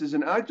asked this: is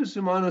an actus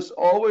humanus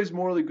always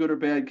morally good or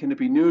bad? Can it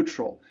be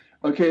neutral?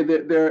 Okay,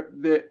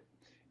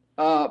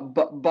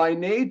 by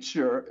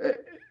nature,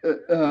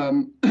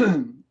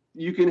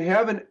 you can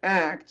have an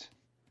act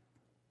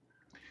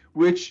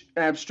which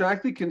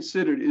abstractly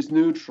considered is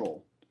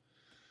neutral.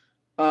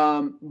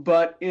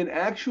 But in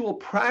actual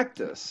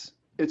practice,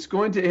 it's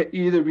going to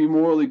either be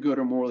morally good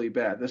or morally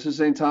bad. This is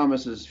St.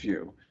 Thomas's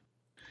view.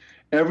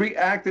 Every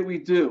act that we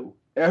do,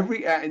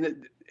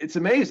 and it's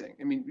amazing.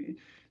 I mean,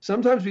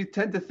 sometimes we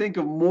tend to think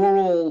of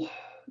moral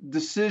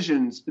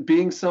decisions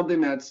being something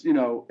that's,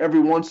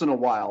 every once in a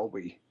while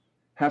we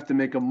have to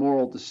make a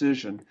moral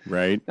decision.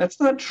 Right.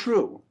 That's not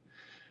true.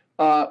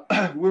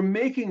 We're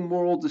making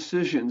moral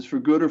decisions for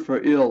good or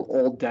for ill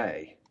all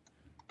day.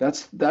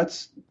 That's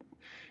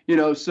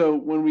so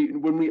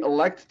when we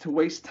elect to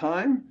waste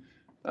time,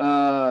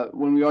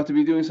 when we ought to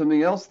be doing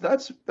something else,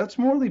 that's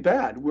morally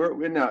bad.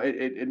 Now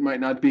it might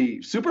not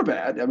be super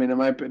bad. I mean, it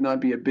might not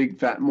be a big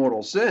fat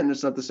mortal sin.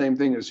 It's not the same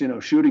thing as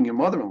shooting your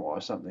mother-in-law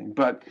or something,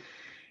 but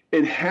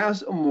it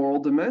has a moral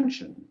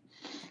dimension.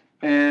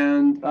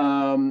 And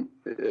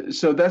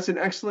so that's an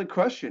excellent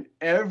question.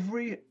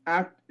 Every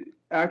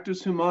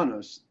actus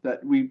humanus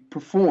that we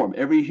perform,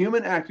 every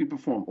human act we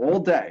perform all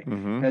day,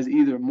 has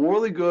either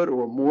morally good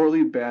or a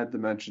morally bad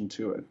dimension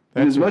to it.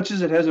 And as much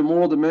as it has a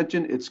moral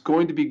dimension, it's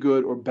going to be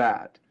good or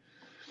bad.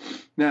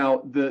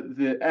 Now,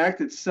 the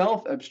act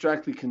itself,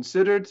 abstractly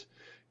considered,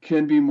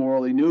 can be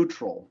morally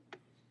neutral.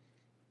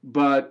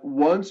 But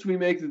once we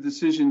make the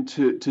decision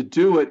to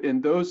do it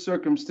in those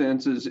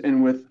circumstances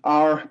and with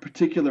our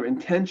particular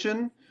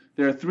intention,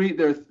 we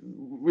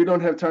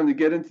don't have time to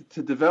get into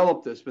to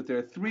develop this, but there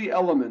are three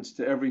elements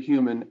to every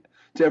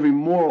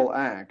moral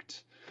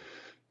act.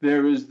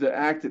 There is the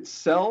act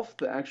itself,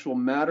 the actual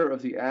matter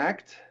of the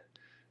act.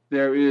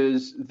 There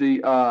is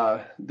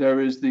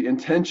the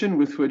intention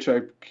with which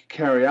I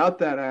carry out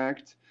that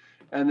act,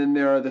 and then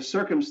there are the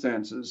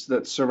circumstances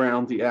that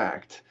surround the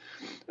act.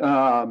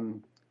 What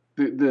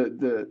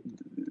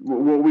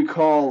we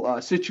call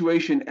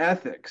situation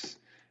ethics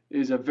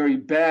is a very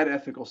bad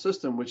ethical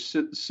system which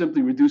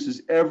simply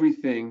reduces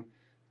everything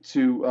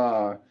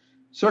to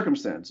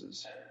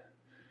circumstances,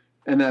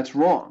 and that's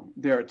wrong.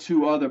 There are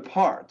two other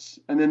parts,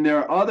 and then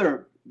there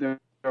are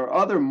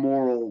other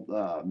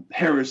moral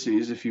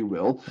heresies, if you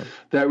will,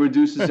 that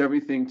reduces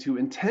everything to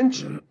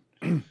intention,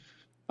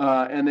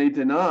 and they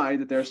deny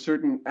that there are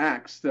certain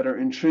acts that are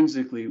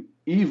intrinsically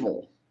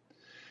evil.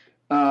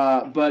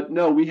 But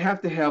no, we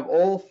have to have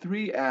all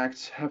three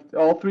parts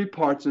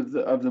of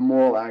the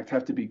moral act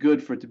have to be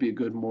good for it to be a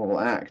good moral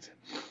act.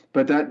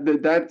 But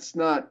that's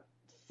not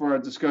for our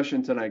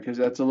discussion tonight, because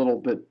that's a little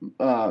bit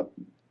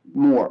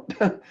more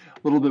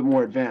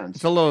advanced.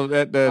 It's a little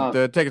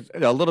take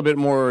a little bit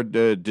more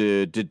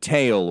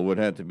detail would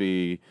have to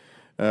be,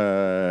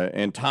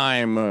 and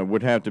time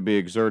would have to be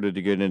exerted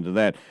to get into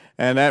that.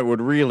 And that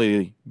would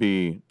really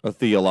be a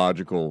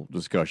theological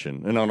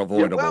discussion, an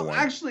unavoidable one.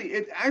 Actually,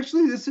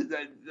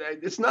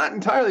 it's not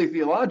entirely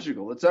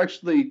theological. This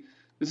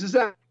is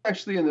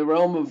actually in the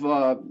realm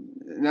of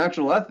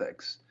natural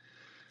ethics.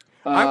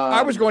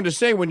 I was going to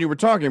say when you were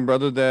talking,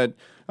 brother, that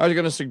I was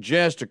going to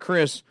suggest to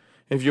Chris,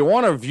 if you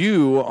want a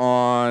view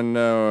on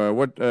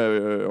what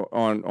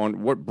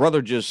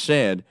brother just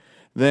said,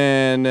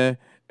 then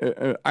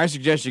I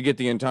suggest you get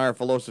the entire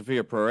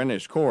Philosophia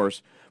Perennis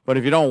course. But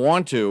if you don't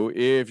want to,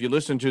 if you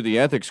listen to the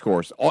ethics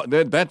course,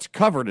 that's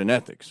covered in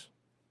ethics.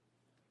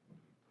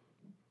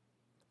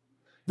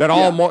 That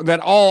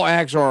all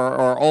acts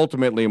are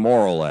ultimately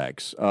moral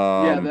acts.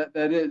 That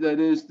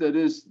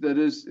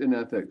is in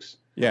ethics.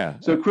 Yeah.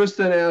 So Chris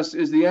then asks,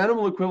 is the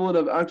animal equivalent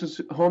of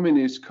actus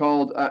hominis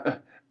called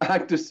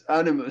actus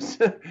animus?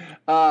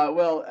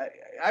 Well,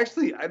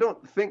 actually, I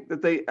don't think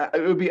that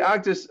it would be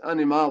actus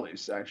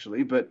animalis,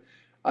 actually, but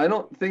I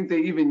don't think they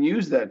even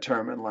use that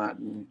term in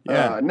Latin.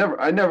 Yeah.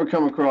 I never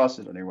come across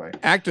it anyway.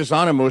 Actus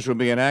animus would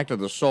be an act of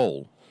the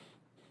soul.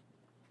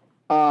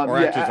 Or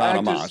actus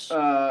animas.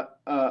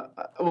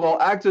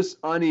 Actus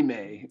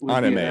anime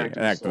would be an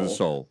act of the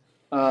soul.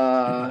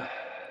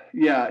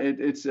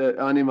 It's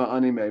anima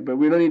anime, but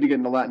we don't need to get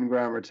into Latin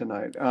grammar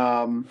tonight.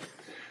 Okay,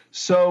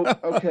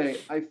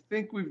 I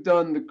think we've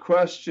done the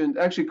question.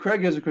 Actually,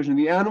 Craig has a question.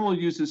 The animal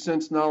uses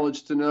sense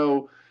knowledge to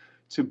know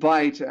to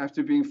bite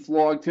after being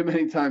flogged too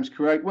many times,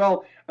 correct?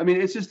 Well, I mean,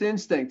 it's just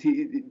instinct.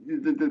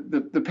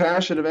 The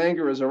passion of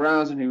anger is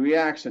aroused and he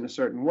reacts in a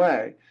certain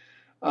way.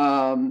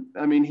 I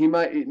mean, he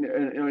might,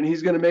 and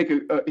he's going to make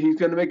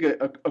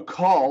a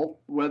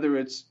call, whether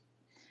it's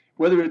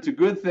a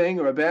good thing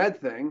or a bad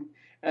thing,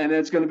 and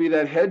it's going to be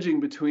that hedging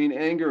between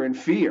anger and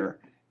fear.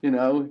 You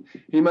know,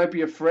 he might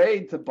be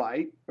afraid to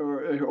bite,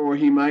 or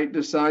he might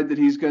decide that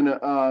he's going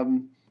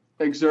to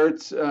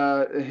exert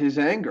his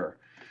anger.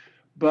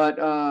 But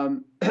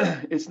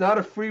it's not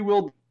a free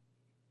will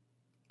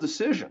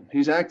decision.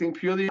 He's acting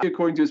purely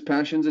according to his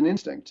passions and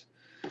instinct.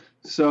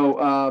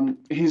 So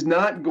he's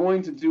not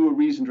going to do a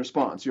reasoned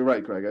response. You're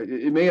right, Greg.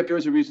 It may appear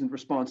as a reasoned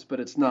response, but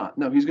it's not.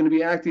 No, he's going to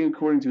be acting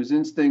according to his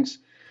instincts.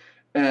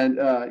 And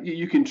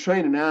you can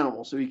train an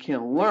animal so he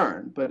can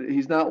learn, but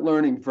he's not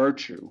learning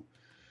virtue.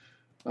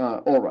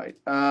 All right.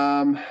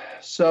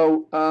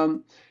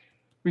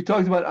 We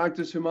talked about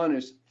actus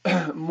humanus.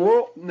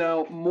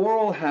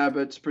 Moral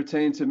habits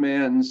pertain to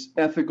man's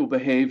ethical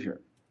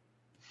behavior.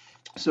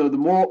 So the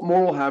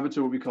moral habits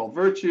are what we call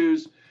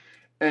virtues,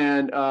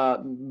 and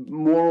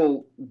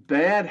moral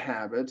bad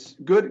habits,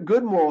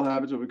 good moral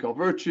habits are what we call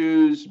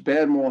virtues,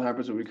 bad moral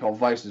habits are what we call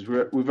vices.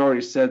 We've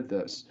already said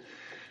this.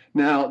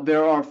 Now,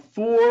 there are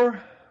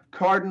 4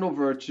 cardinal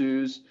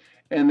virtues,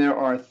 and there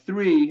are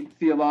 3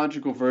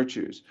 theological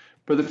virtues.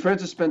 Brother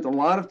Francis spent a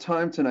lot of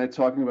time tonight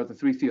talking about the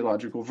 3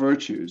 theological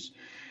virtues.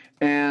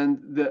 And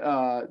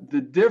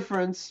the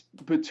difference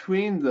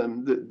between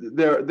them,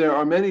 there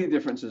are many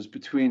differences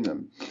between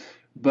them,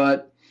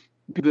 but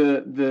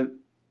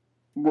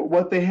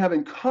what they have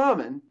in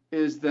common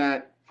is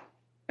that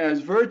as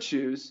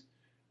virtues,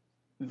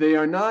 they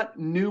are not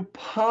new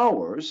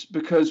powers,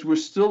 because we're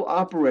still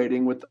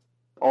operating with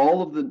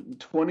all of the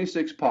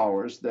 26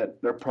 powers that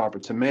are proper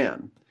to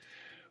man.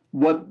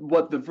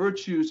 What the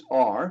virtues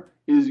are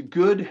is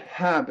good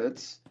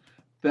habits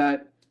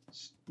that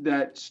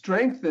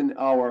strengthen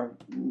our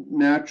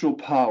natural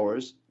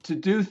powers to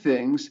do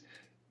things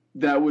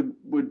that would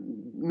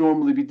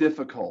normally be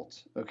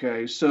difficult.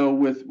 Okay, so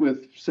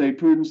with say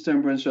prudence,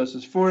 temperance,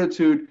 justice,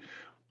 fortitude,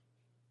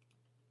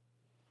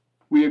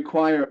 we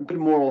acquire good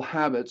moral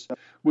habits,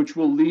 which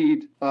will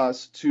lead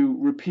us to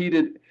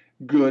repeated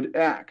good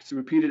acts,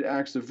 repeated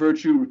acts of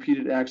virtue,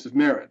 repeated acts of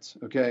merit.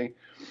 Okay,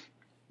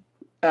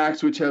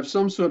 acts which have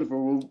some sort of a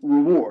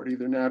reward,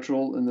 either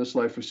natural in this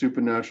life or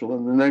supernatural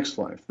in the next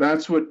life.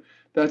 That's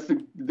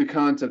the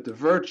concept of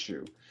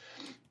virtue.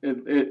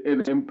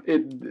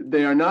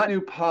 They are not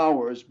new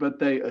powers, but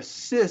they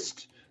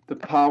assist the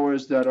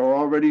powers that are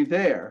already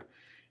there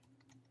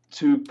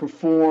to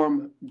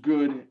perform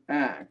good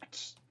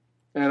acts,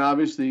 and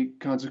obviously,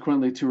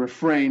 consequently, to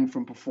refrain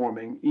from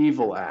performing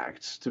evil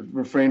acts, to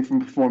refrain from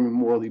performing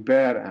morally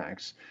bad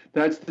acts.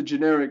 That's the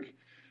generic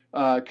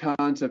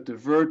concept of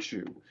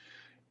virtue.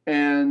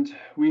 And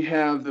we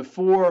have the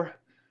 4.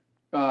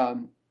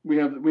 We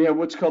have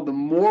what's called the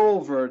moral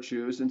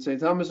virtues, and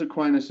St. Thomas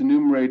Aquinas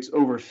enumerates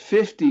over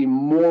 50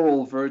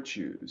 moral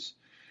virtues.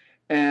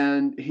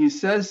 And he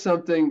says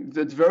something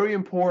that's very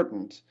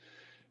important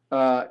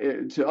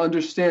to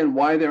understand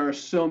why there are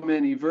so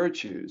many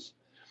virtues.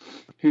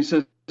 He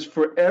says,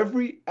 for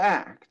every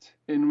act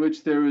in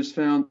which there is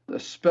found a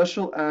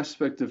special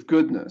aspect of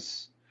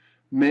goodness,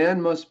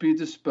 man must be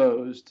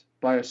disposed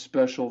by a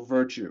special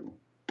virtue.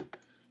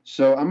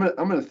 So I'm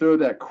gonna throw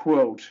that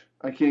quote.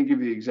 I can't give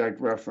you the exact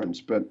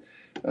reference, but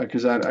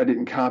because I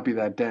didn't copy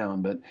that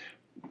down, but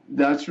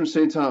that's from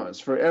St. Thomas.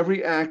 For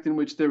every act in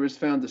which there is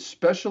found a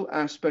special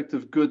aspect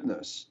of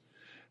goodness,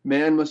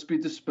 man must be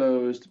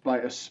disposed by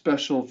a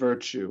special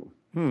virtue.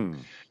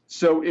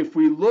 So if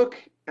we look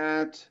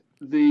at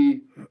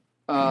the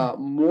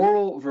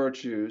moral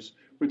virtues,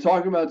 we're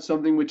talking about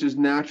something which is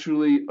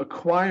naturally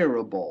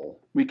acquirable.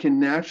 We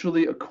can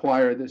naturally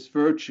acquire this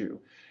virtue.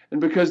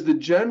 And because the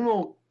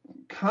general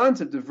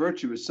concept of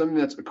virtue is something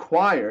that's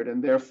acquired,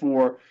 and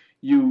therefore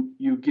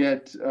you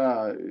get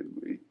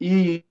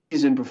ease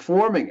in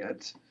performing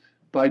it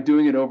by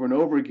doing it over and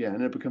over again,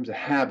 and it becomes a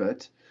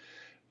habit.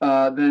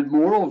 Then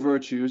moral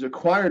virtues,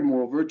 acquired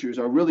moral virtues,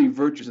 are really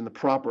virtues in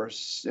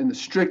the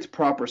strict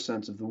proper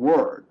sense of the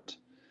word.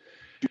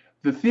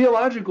 The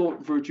theological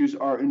virtues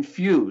are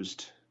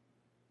infused.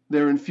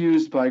 They're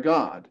infused by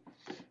God.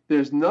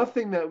 There's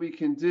nothing that we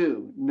can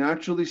do,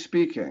 naturally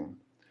speaking,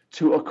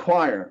 to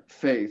acquire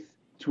faith,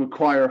 to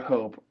acquire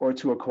hope, or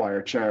to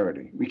acquire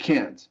charity. We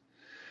can't,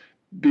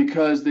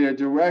 because they are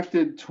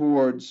directed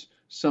towards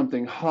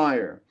something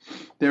higher.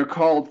 They're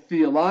called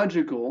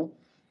theological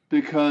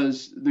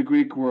because the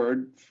Greek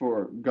word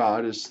for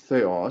God is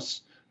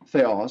theos,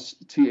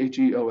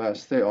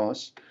 T-H-E-O-S,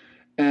 theos,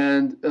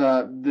 and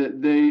the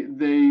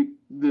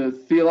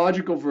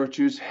theological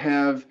virtues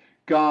have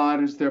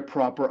God as their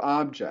proper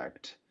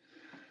object.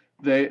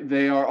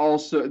 They are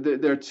also,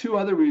 there are 2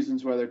 other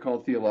reasons why they're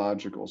called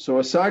theological. So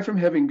aside from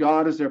having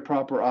God as their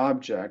proper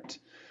object,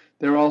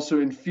 they're also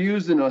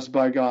infused in us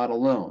by God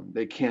alone.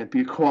 They can't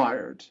be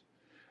acquired.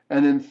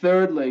 And then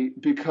thirdly,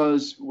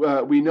 because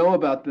we know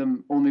about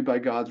them only by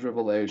God's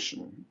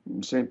revelation.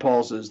 St.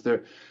 Paul says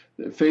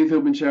Faith,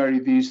 hope, and charity,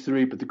 these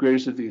three, but the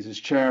greatest of these is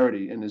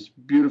charity, and is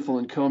beautiful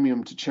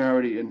encomium to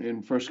charity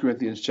in 1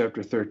 Corinthians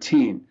chapter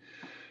 13.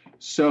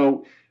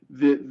 So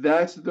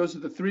those are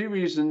the three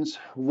reasons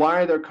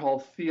why they're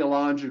called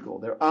theological.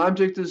 Their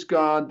object is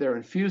God, they're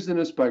infused in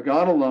us by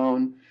God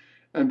alone,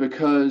 and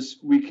because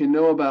we can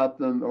know about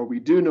them, or we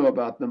do know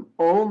about them,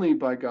 only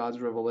by God's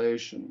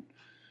revelation.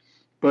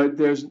 But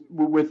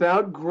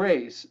without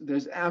grace,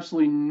 there's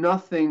absolutely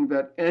nothing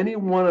that any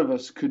one of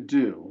us could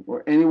do,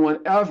 or anyone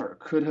ever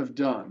could have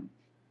done,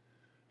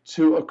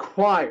 to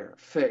acquire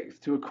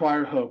faith, to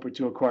acquire hope, or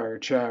to acquire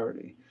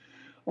charity.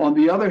 On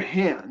the other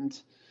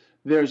hand,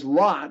 there's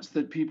lots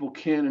that people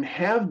can and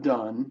have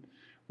done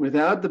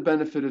without the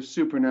benefit of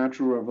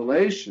supernatural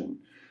revelation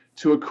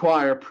to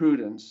acquire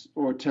prudence,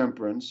 or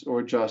temperance,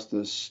 or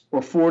justice,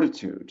 or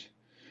fortitude.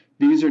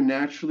 These are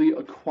naturally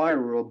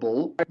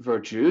acquirable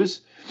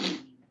virtues.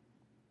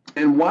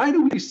 And why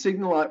do we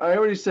signal out? I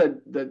already said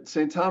that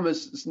St.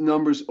 Thomas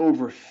numbers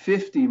over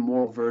 50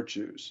 moral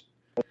virtues.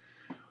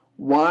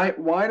 Why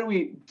do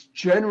we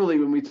generally,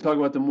 when we talk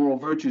about the moral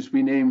virtues,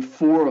 we name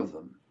 4 of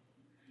them?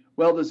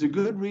 Well, there's a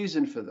good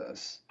reason for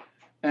this.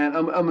 And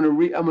I'm going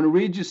to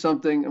read you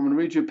something. I'm going to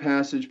read you a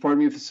passage. Pardon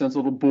me if it sounds a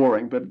little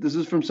boring, but this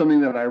is from something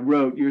that I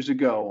wrote years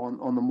ago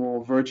on the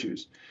moral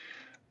virtues.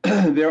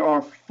 There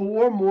are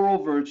 4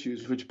 moral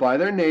virtues which by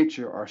their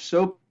nature are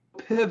so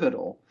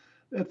pivotal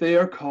that they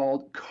are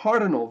called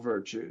cardinal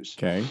virtues.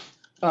 Okay.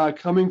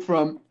 Coming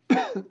from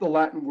the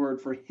Latin word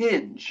for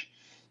hinge.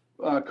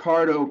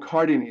 Cardo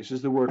cardinis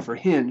is the word for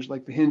hinge,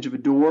 like the hinge of a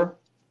door.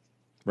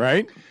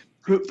 Right.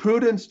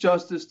 Prudence,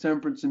 justice,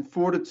 temperance, and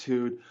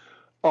fortitude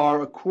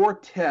are a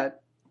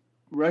quartet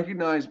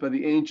recognized by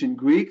the ancient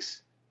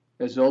Greeks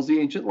as well as the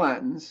ancient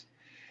Latins,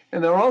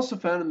 and they're also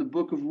found in the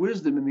Book of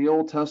Wisdom in the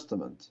Old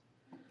Testament.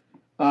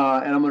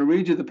 And I'm going to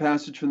read you the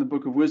passage from the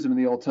Book of Wisdom in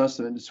the Old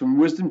Testament. It's from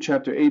Wisdom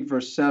chapter 8,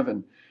 verse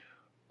 7.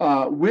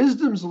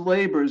 Wisdom's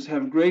labors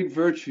have great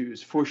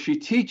virtues, for she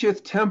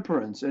teacheth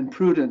temperance and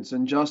prudence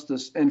and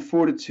justice and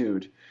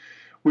fortitude,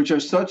 which are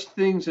such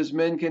things as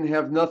men can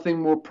have nothing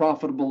more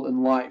profitable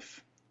in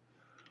life.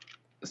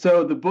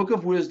 So the Book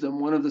of Wisdom,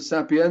 one of the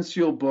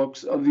sapiential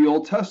books of the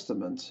Old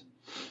Testament,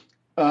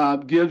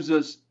 gives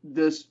us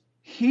this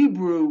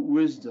Hebrew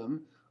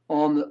wisdom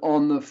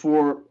on the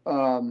 4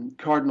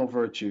 cardinal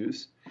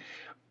virtues.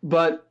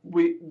 But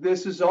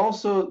this is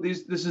also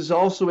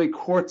a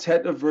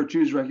quartet of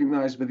virtues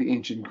recognized by the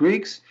ancient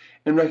Greeks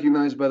and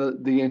recognized by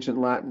the ancient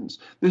Latins.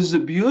 This is a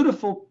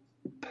beautiful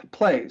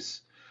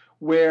place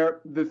where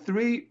the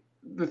three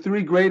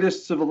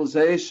greatest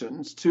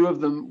civilizations, 2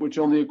 of them which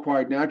only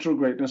acquired natural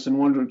greatness and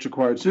 1 which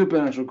acquired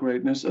supernatural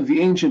greatness of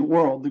the ancient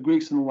world, the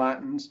Greeks and the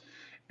Latins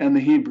and the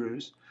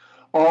Hebrews,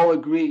 all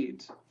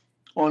agreed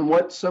on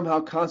what somehow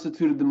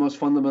constituted the most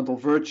fundamental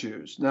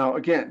virtues. Now,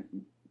 again,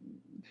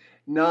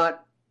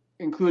 not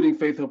including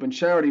faith, hope, and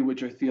charity,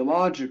 which are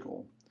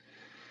theological.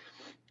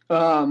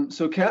 Since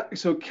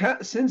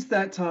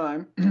that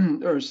time,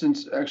 or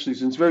since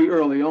very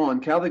early on,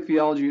 Catholic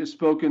theology has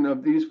spoken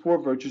of these 4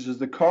 virtues as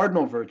the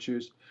cardinal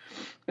virtues,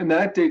 and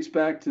that dates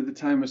back to the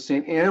time of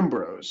St.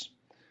 Ambrose.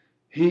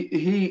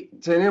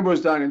 St.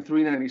 Ambrose died in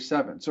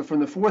 397. So from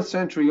the 4th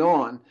century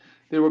on,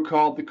 they were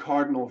called the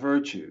cardinal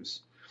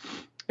virtues.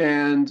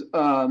 And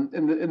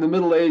in the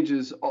Middle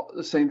Ages,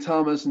 St.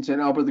 Thomas and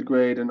St. Albert the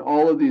Great and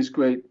all of these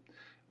great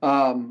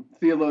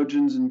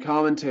theologians and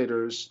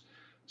commentators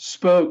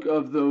spoke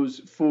of those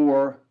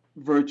 4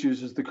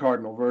 virtues as the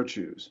cardinal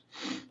virtues.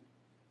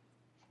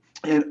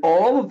 And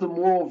all of the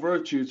moral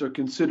virtues are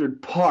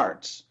considered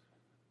parts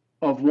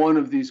of one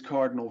of these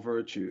cardinal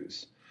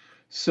virtues.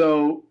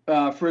 So,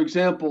 for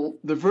example,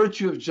 the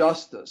virtue of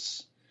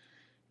justice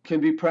can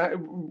be,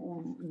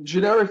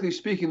 generically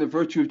speaking, the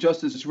virtue of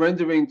justice is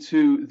rendering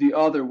to the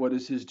other what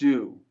is his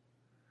due.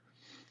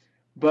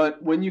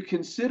 But when you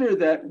consider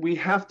that we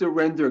have to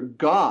render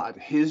God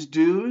his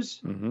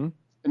dues,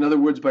 in other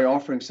words, by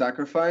offering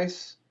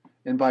sacrifice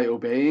and by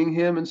obeying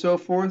him and so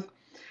forth,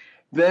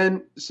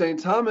 then St.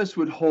 Thomas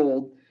would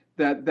hold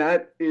that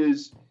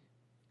there's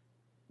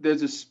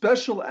a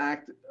special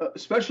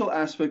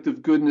aspect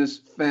of goodness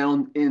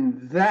found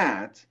in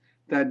that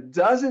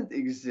doesn't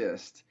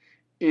exist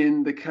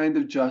in the kind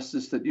of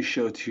justice that you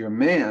show to your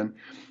man.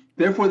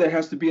 Therefore, there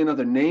has to be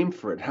another name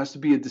for it. It has to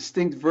be a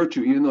distinct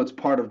virtue, even though it's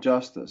part of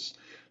justice.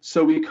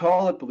 So we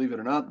call it, believe it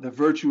or not, the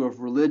virtue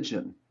of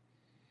religion.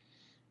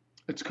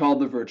 It's called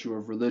the virtue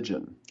of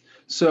religion.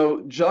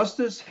 So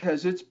justice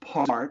has its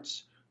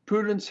parts,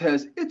 prudence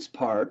has its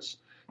parts,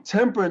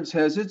 temperance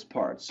has its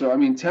parts. So, I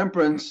mean,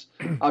 temperance,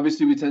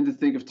 obviously we tend to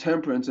think of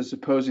temperance as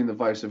opposing the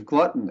vice of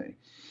gluttony.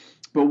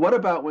 But what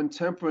about when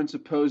temperance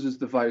opposes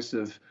the vice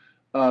of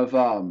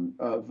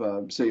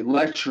say,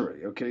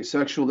 lechery, okay,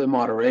 sexual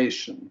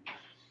immoderation?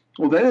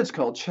 Well, then it's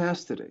called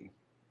chastity.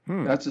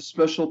 That's a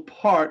special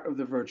part of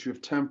the virtue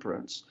of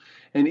temperance.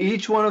 And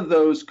each one of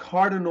those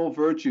cardinal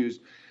virtues,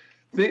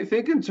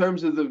 think in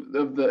terms of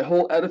the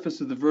whole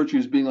edifice of the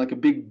virtues being like a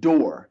big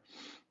door.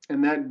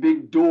 And that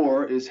big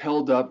door is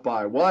held up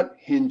by what?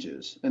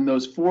 Hinges. And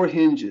those 4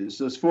 hinges,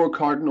 those 4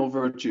 cardinal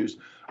virtues,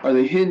 are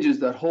the hinges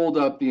that hold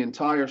up the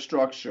entire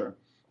structure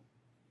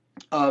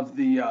of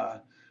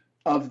the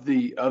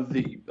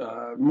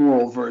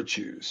moral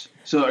virtues.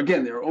 So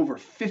again, there are over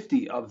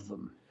 50 of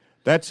them.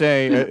 That's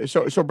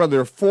so brother,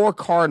 there are 4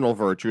 cardinal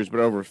virtues, but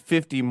over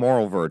 50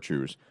 moral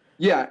virtues.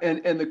 Yeah,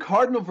 and the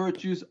cardinal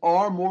virtues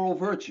are moral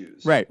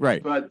virtues. Right.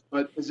 But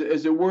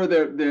as it were,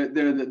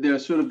 they're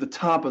sort of the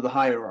top of the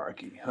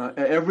hierarchy.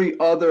 Every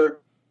other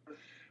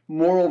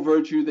moral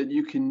virtue that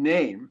you can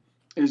name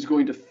is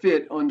going to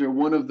fit under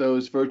one of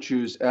those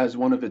virtues as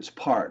one of its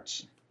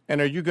parts.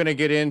 And are you going to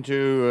get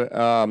into,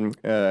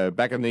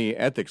 back in the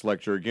ethics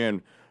lecture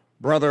again,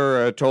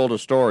 Brother told a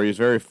story. He's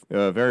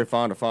very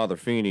fond of Father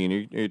Feeney,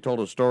 and he told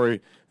a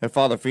story that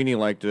Father Feeney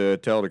liked to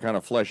tell to kind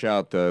of flesh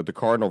out the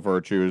cardinal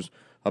virtues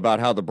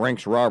about how the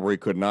Brinks robbery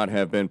could not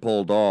have been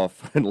pulled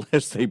off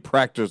unless they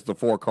practiced the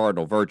 4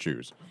 cardinal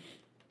virtues.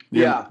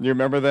 You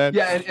remember that?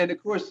 Yeah, and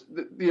of course,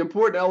 the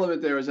important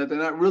element there is that they're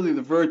not really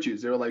the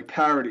virtues. They're like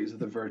parodies of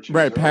the virtues.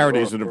 Right,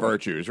 parodies of the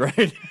virtues,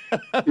 right?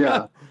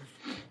 Yeah.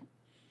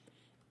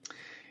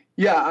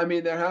 Yeah, I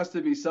mean, there has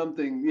to be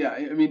something. Yeah,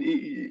 I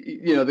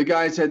mean, the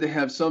guys had to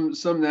have some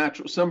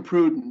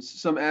prudence,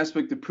 some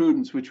aspect of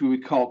prudence, which we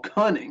would call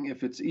cunning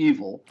if it's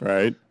evil.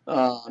 Right.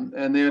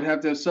 And they would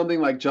have to have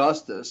something like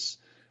justice.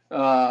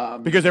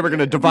 Because they were going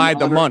to divide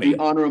the money. The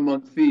honor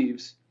among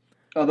thieves.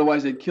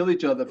 Otherwise, they'd kill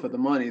each other for the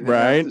money. They'd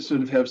have to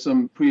sort of have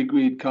some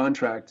pre-agreed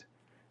contract.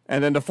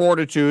 And then the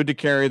fortitude to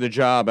carry the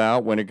job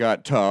out when it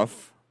got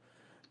tough.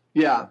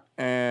 Yeah.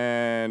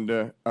 And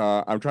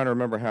I'm trying to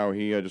remember how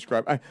he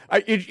described.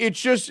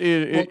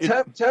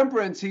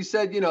 Temperance. He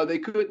said, they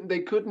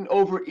couldn't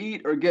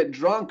overeat or get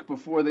drunk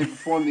before they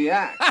performed the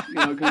act.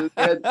 Because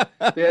they had to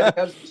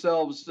have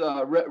themselves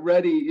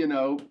ready,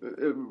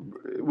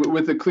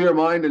 with a clear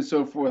mind and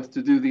so forth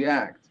to do the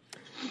act.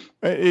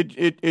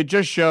 It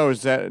just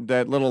shows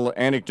that little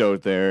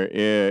anecdote there.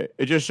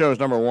 It just shows,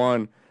 number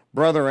one,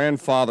 brother and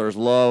father's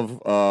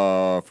love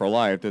for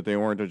life, that they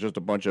weren't just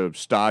a bunch of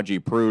stodgy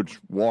prudes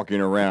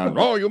walking around.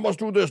 Oh, you must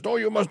do this. Oh,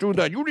 you must do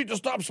that. You need to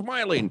stop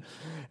smiling.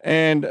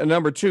 And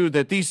number two,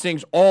 that these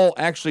things all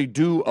actually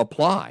do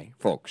apply,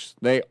 folks.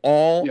 They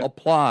all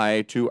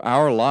apply to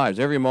our lives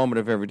every moment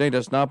of every day.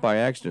 That's not by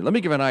accident. Let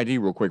me give an ID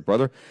real quick,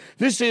 brother.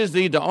 This is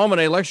the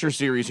Homine lecture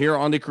series here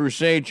on the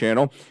Crusade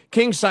Channel.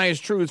 King-size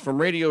truth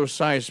from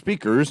radio-sized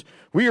speakers.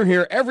 We are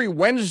here every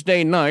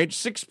Wednesday night,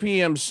 6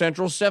 p.m.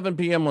 Central, 7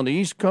 p.m. on the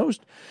East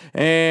Coast.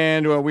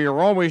 And we are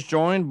always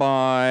joined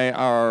by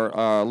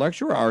our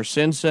lecturer, our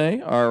sensei,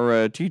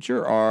 our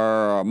teacher,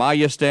 our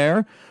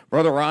magister,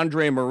 Brother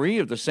André Marie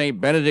of the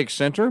St. Benedict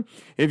Center.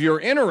 If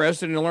you're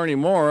interested in learning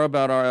more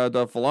about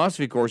the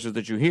philosophy courses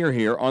that you hear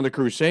here on the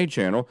Crusade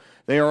Channel,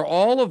 they are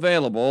all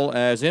available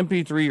as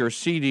MP3 or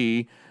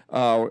CD,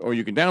 or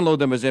you can download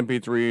them as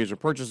MP3s or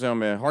purchase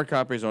them as hard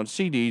copies on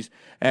CDs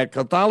at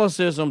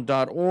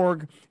Catholicism.org.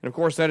 And, of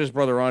course, that is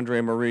Brother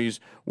André Marie's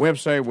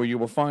website, where you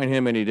will find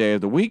him any day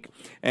of the week.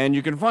 And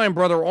you can find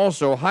Brother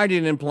also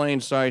hiding in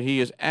plain sight.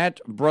 He is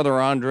at Brother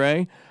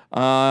André.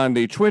 On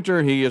the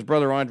Twitter, he is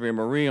Brother André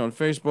Marie. On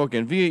Facebook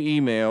and via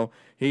email,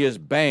 he is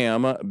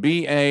BAM,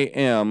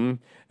 B-A-M,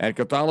 at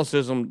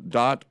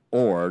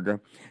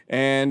Catholicism.org.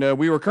 And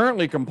we were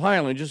currently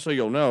compiling, just so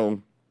you'll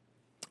know,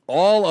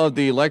 all of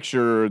the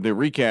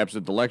recaps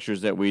of the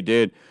lectures that we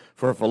did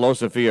for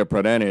Philosophia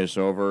Perennis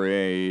over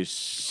a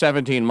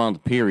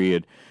 17-month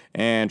period,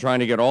 and trying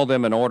to get all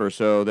them in order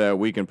so that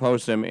we can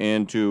post them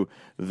into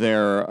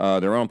their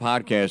own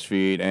podcast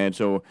feed. And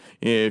so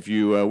if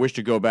you wish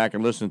to go back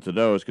and listen to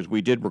those, because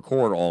we did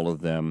record all of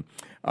them,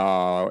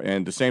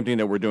 and the same thing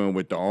that we're doing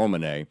with the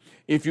Homine.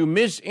 If you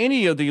miss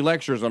any of the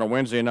lectures on a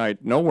Wednesday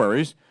night, no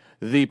worries.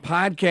 The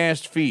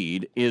podcast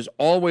feed is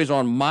always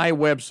on my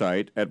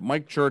website at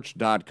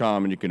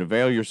mikechurch.com, and you can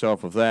avail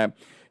yourself of that.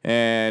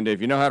 And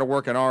if you know how to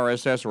work an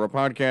RSS or a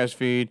podcast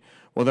feed,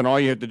 well, then all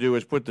you have to do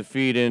is put the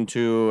feed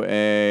into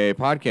a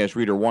podcast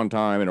reader one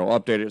time, and it'll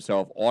update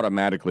itself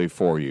automatically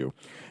for you.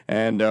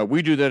 And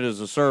we do that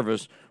as a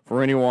service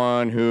for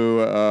anyone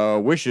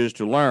who wishes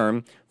to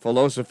learn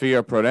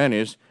Philosophia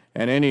Perennis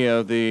and any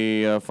of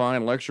the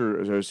fine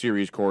lecture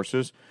series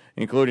courses,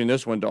 including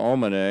this one, De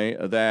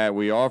Homine, that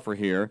we offer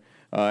here.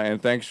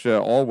 And thanks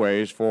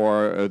always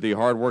for the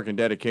hard work and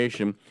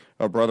dedication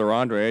of Brother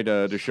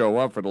André to show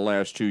up for the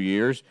last 2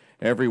 years,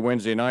 every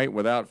Wednesday night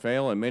without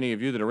fail, and many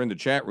of you that are in the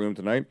chat room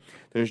tonight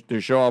to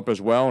show up as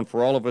well, and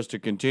for all of us to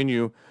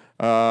continue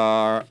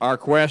our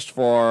quest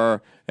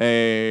for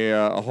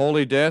a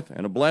holy death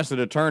and a blessed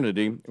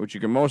eternity, which you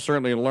can most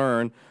certainly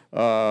learn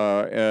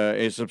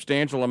a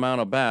substantial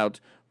amount about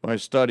by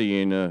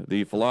studying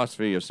the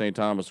philosophy of St.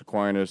 Thomas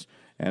Aquinas,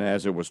 and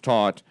as it was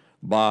taught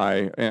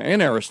in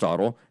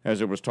Aristotle,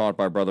 as it was taught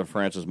by Brother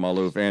Francis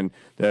Maluf, and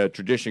the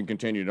tradition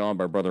continued on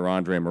by Brother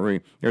André Marie.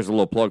 Here's a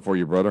little plug for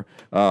you, brother.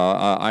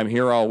 I'm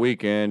here all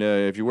week, and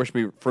if you wish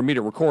for me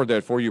to record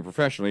that for you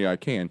professionally, I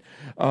can.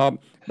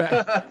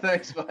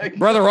 Thanks, Mike.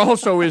 Brother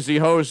also is the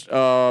host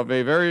of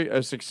a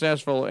very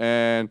successful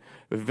and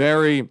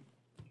very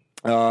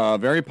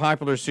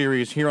popular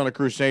series here on the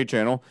Crusade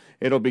Channel.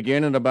 It'll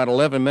begin in about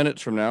 11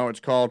 minutes from now.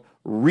 It's called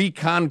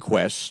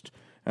Reconquest.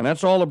 And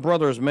that's all the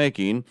brother is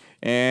making.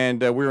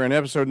 And we're in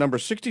episode number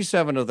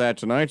 67 of that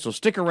tonight. So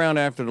stick around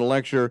after the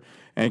lecture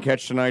and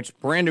catch tonight's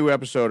brand new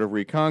episode of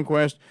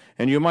Reconquest.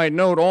 And you might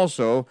note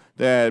also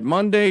that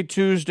Monday,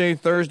 Tuesday,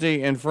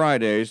 Thursday, and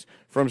Fridays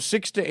from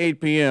 6 to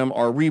 8 p.m.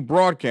 are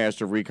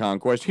rebroadcasts of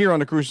Reconquest here on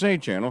the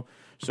Crusade Channel.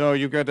 So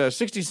you've got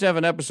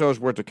 67 episodes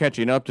worth of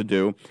catching up to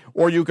do.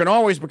 Or you can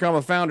always become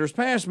a Founders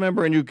Pass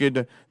member, and you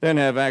could then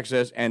have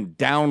access and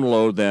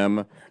download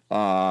them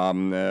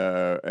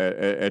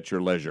at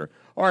your leisure.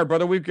 All right,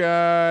 brother, we've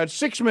got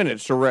 6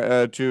 minutes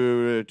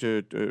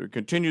to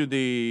continue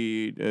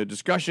the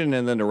discussion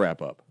and then to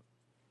wrap up.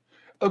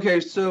 Okay,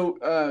 so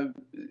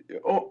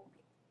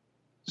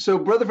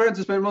Brother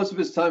Francis spent most of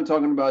his time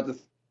talking about the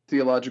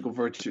theological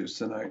virtues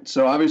tonight.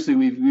 So obviously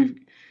we've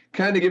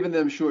kind of given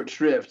them short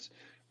shrift.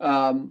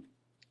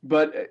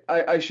 But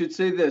I should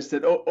say this,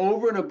 that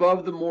over and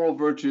above the moral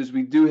virtues,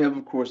 we do have,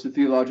 of course, the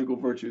theological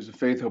virtues of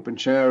faith, hope, and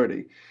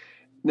charity.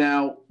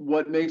 Now,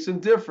 what makes them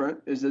different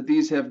is that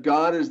these have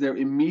God as their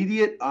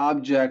immediate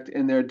object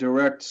and their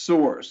direct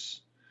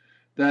source.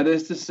 That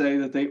is to say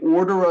that they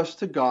order us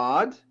to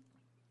God,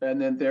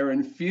 and then they're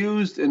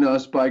infused in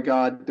us by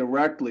God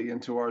directly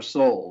into our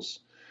souls.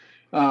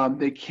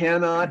 They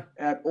cannot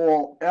at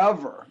all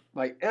ever,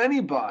 by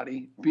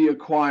anybody, be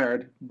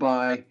acquired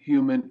by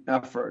human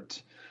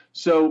effort.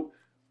 So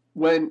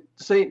when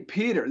St.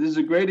 Peter, this is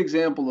a great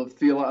example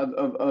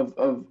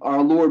of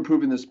our Lord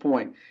proving this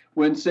point.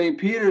 When St.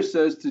 Peter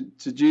says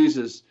to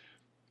Jesus,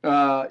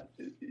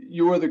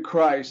 you are the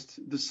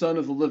Christ, the Son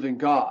of the living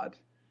God,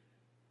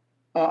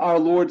 our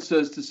Lord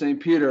says to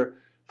St. Peter,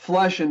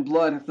 flesh and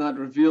blood hath not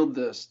revealed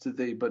this to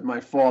thee, but my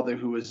Father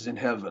who is in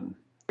heaven.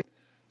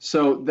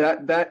 So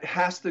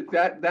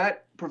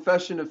that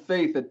profession of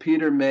faith that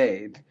Peter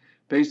made,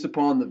 based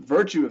upon the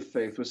virtue of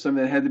faith, was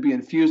something that had to be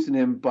infused in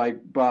him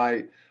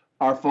by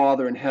our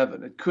Father in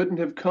heaven. It couldn't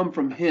have come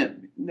from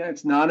him.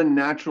 It's not a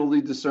naturally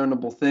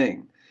discernible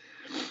thing.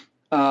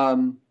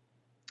 Now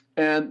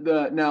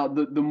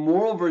the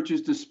moral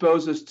virtues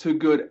dispose us to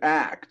good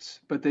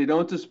acts, but they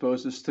don't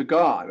dispose us to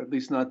God, at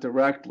least not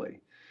directly.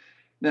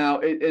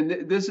 Now,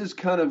 this is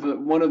kind of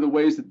one of the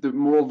ways that the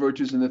moral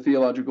virtues and the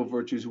theological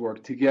virtues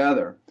work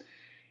together.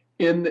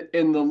 In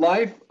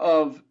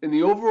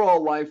the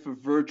overall life of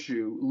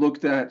virtue,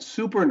 looked at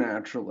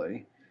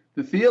supernaturally,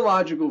 the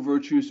theological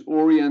virtues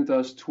orient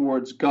us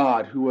towards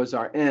God, who is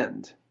our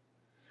end.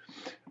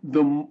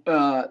 But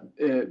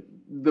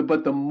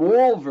the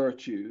moral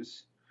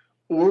virtues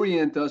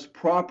orient us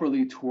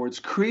properly towards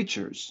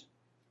creatures.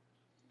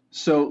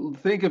 So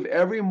think of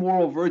every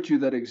moral virtue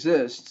that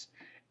exists,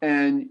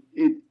 and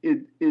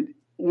it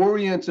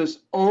orients us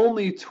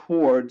only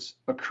towards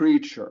a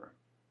creature,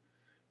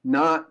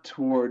 not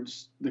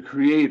towards the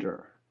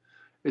Creator.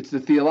 It's the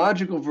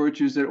theological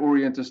virtues that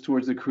orient us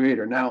towards the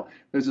Creator. Now,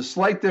 there's a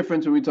slight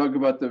difference when we talk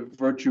about the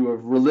virtue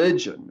of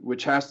religion,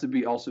 which has to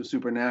be also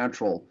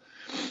supernatural,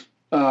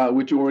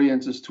 which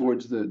orients us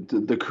towards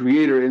the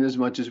Creator in as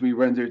much as we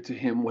render to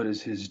Him what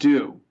is His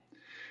due.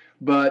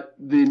 But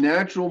the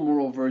natural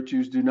moral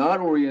virtues do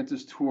not orient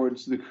us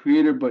towards the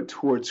Creator, but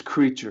towards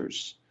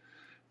creatures.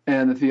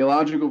 And the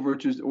theological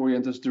virtues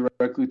orient us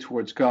directly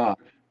towards God.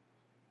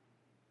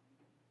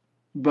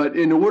 But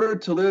in order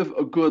to live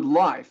a good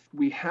life,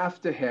 we have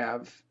to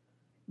have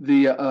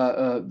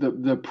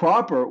the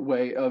proper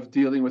way of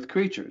dealing with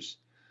creatures.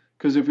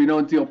 Because if we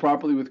don't deal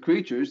properly with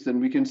creatures, then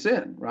we can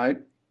sin, right?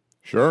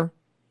 Sure.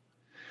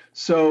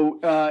 So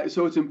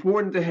it's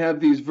important to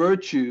have these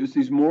virtues,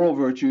 these moral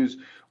virtues,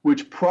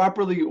 which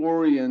properly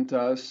orient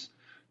us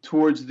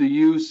towards the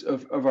use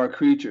of our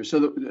creatures,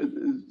 so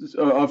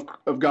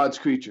of God's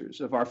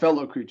creatures, of our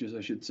fellow creatures, I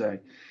should say,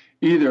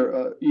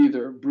 either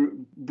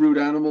brute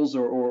animals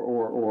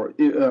or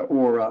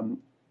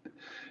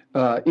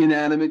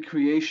inanimate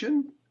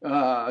creation,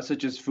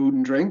 such as food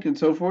and drink and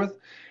so forth,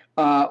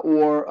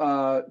 or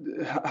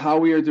how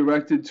we are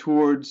directed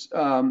towards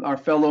our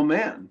fellow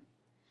man.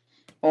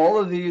 All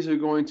of these are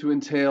going to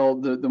entail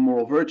the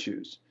moral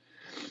virtues.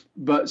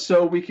 But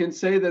so we can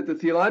say that the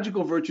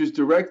theological virtues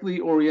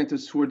directly orient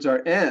us towards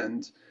our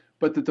end,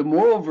 but that the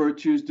moral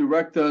virtues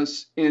direct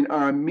us in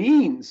our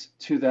means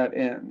to that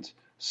end.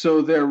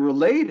 So they're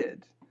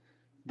related,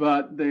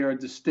 but they are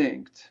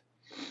distinct.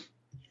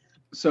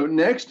 So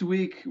next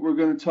week, we're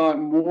going to talk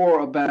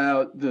more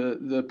about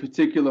the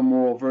particular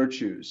moral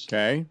virtues,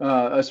 Okay.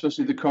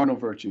 Especially the cardinal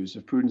virtues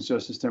of prudence,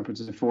 justice,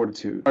 temperance, and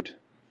fortitude.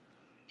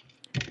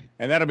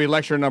 And that'll be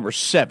lecture number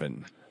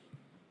 7.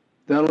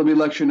 That'll be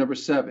lecture number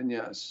 7,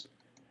 yes.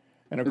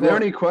 And Are there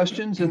any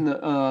questions in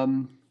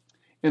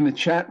the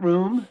chat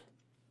room?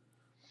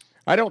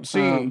 I don't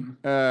see.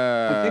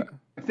 I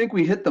think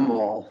we hit them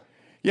all.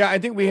 Yeah, I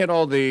think we hit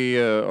all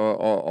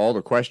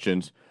the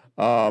questions.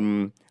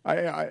 I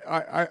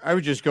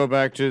would just go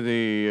back to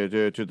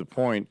the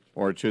point,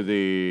 or to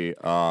the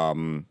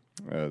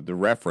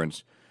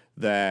reference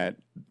that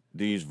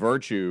these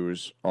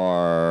virtues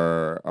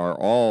are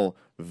all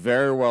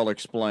very well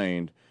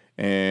explained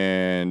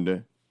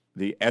in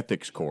the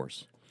ethics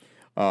course.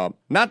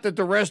 Not that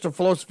the rest of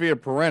Philosophia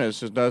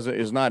Perennis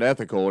is not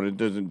ethical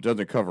and it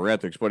doesn't cover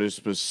ethics, but it's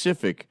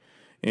specific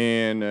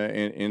in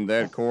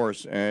that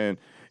course, and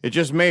it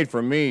just made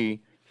for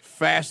me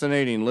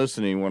fascinating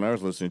listening when I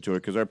was listening to it,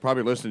 because I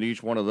probably listened to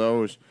each one of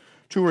those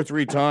 2 or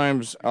 3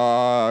 times,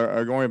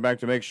 going back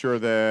to make sure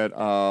that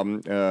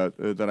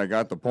that I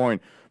got the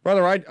point.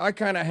 Brother, I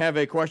kind of have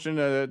a question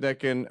that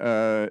can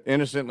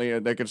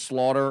that can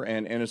slaughter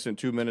an innocent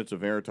 2 minutes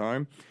of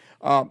airtime.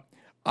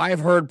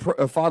 I've heard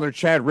Father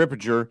Chad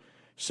Rippinger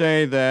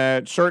say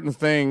that certain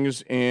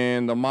things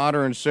in the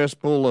modern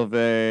cesspool of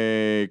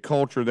a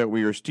culture that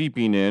we are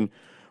steeping in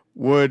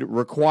would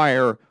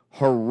require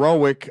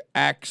heroic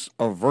acts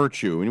of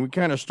virtue. And we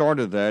kind of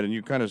started that, and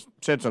you kind of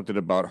said something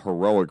about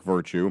heroic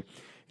virtue.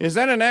 Is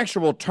that an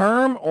actual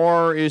term,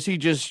 or is he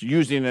just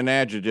using an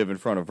adjective in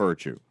front of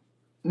virtue?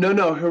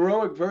 No.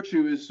 Heroic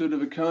virtue is sort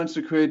of a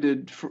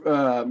consecrated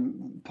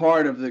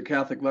part of the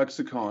Catholic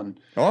lexicon.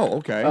 Oh,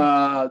 okay.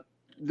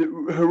 The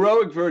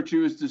heroic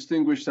virtue is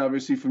distinguished,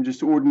 obviously, from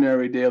just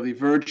ordinary daily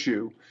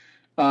virtue.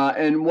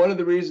 And one of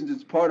the reasons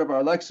it's part of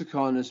our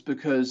lexicon is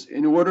because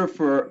in order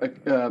for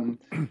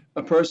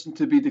a person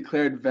to be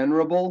declared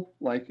venerable,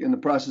 like in the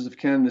process of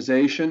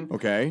canonization,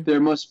 okay, there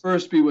must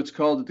first be what's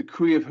called a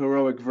decree of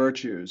heroic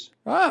virtues.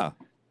 Ah.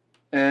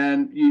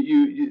 And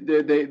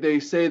they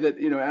say that,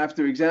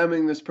 after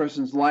examining this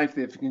person's life,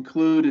 they've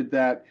concluded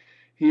that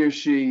he or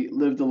she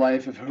lived a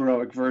life of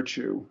heroic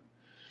virtue.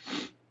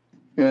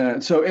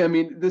 So, I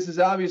mean, this is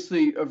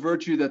obviously a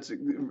virtue that's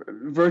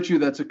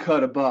a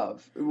cut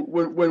above.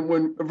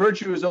 When a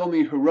virtue is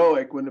only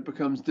heroic when it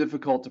becomes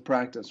difficult to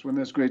practice, when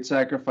there's great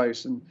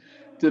sacrifice and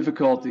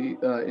difficulty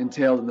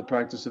entailed in the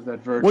practice of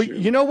that virtue. Well,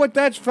 you know what?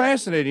 That's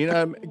fascinating.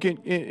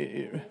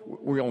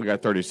 We only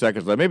got 30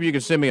 seconds left. Maybe you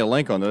can send me a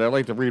link on that. I'd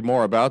like to read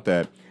more about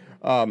that.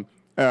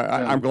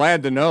 I'm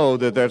glad to know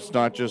that that's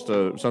not just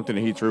something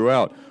that he threw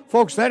out.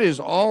 Folks, that is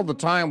all the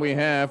time we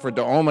have for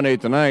Homine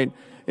tonight.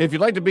 If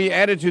you'd like to be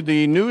added to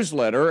the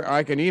newsletter,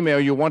 I can email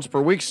you once per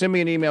week. Send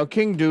me an email,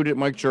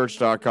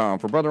 kingdude@mikechurch.com.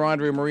 For Brother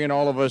André Marie and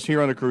all of us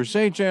here on the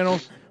Crusade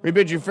Channel, we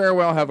bid you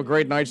farewell. Have a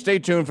great night. Stay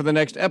tuned for the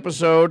next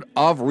episode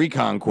of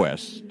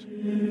Reconquest.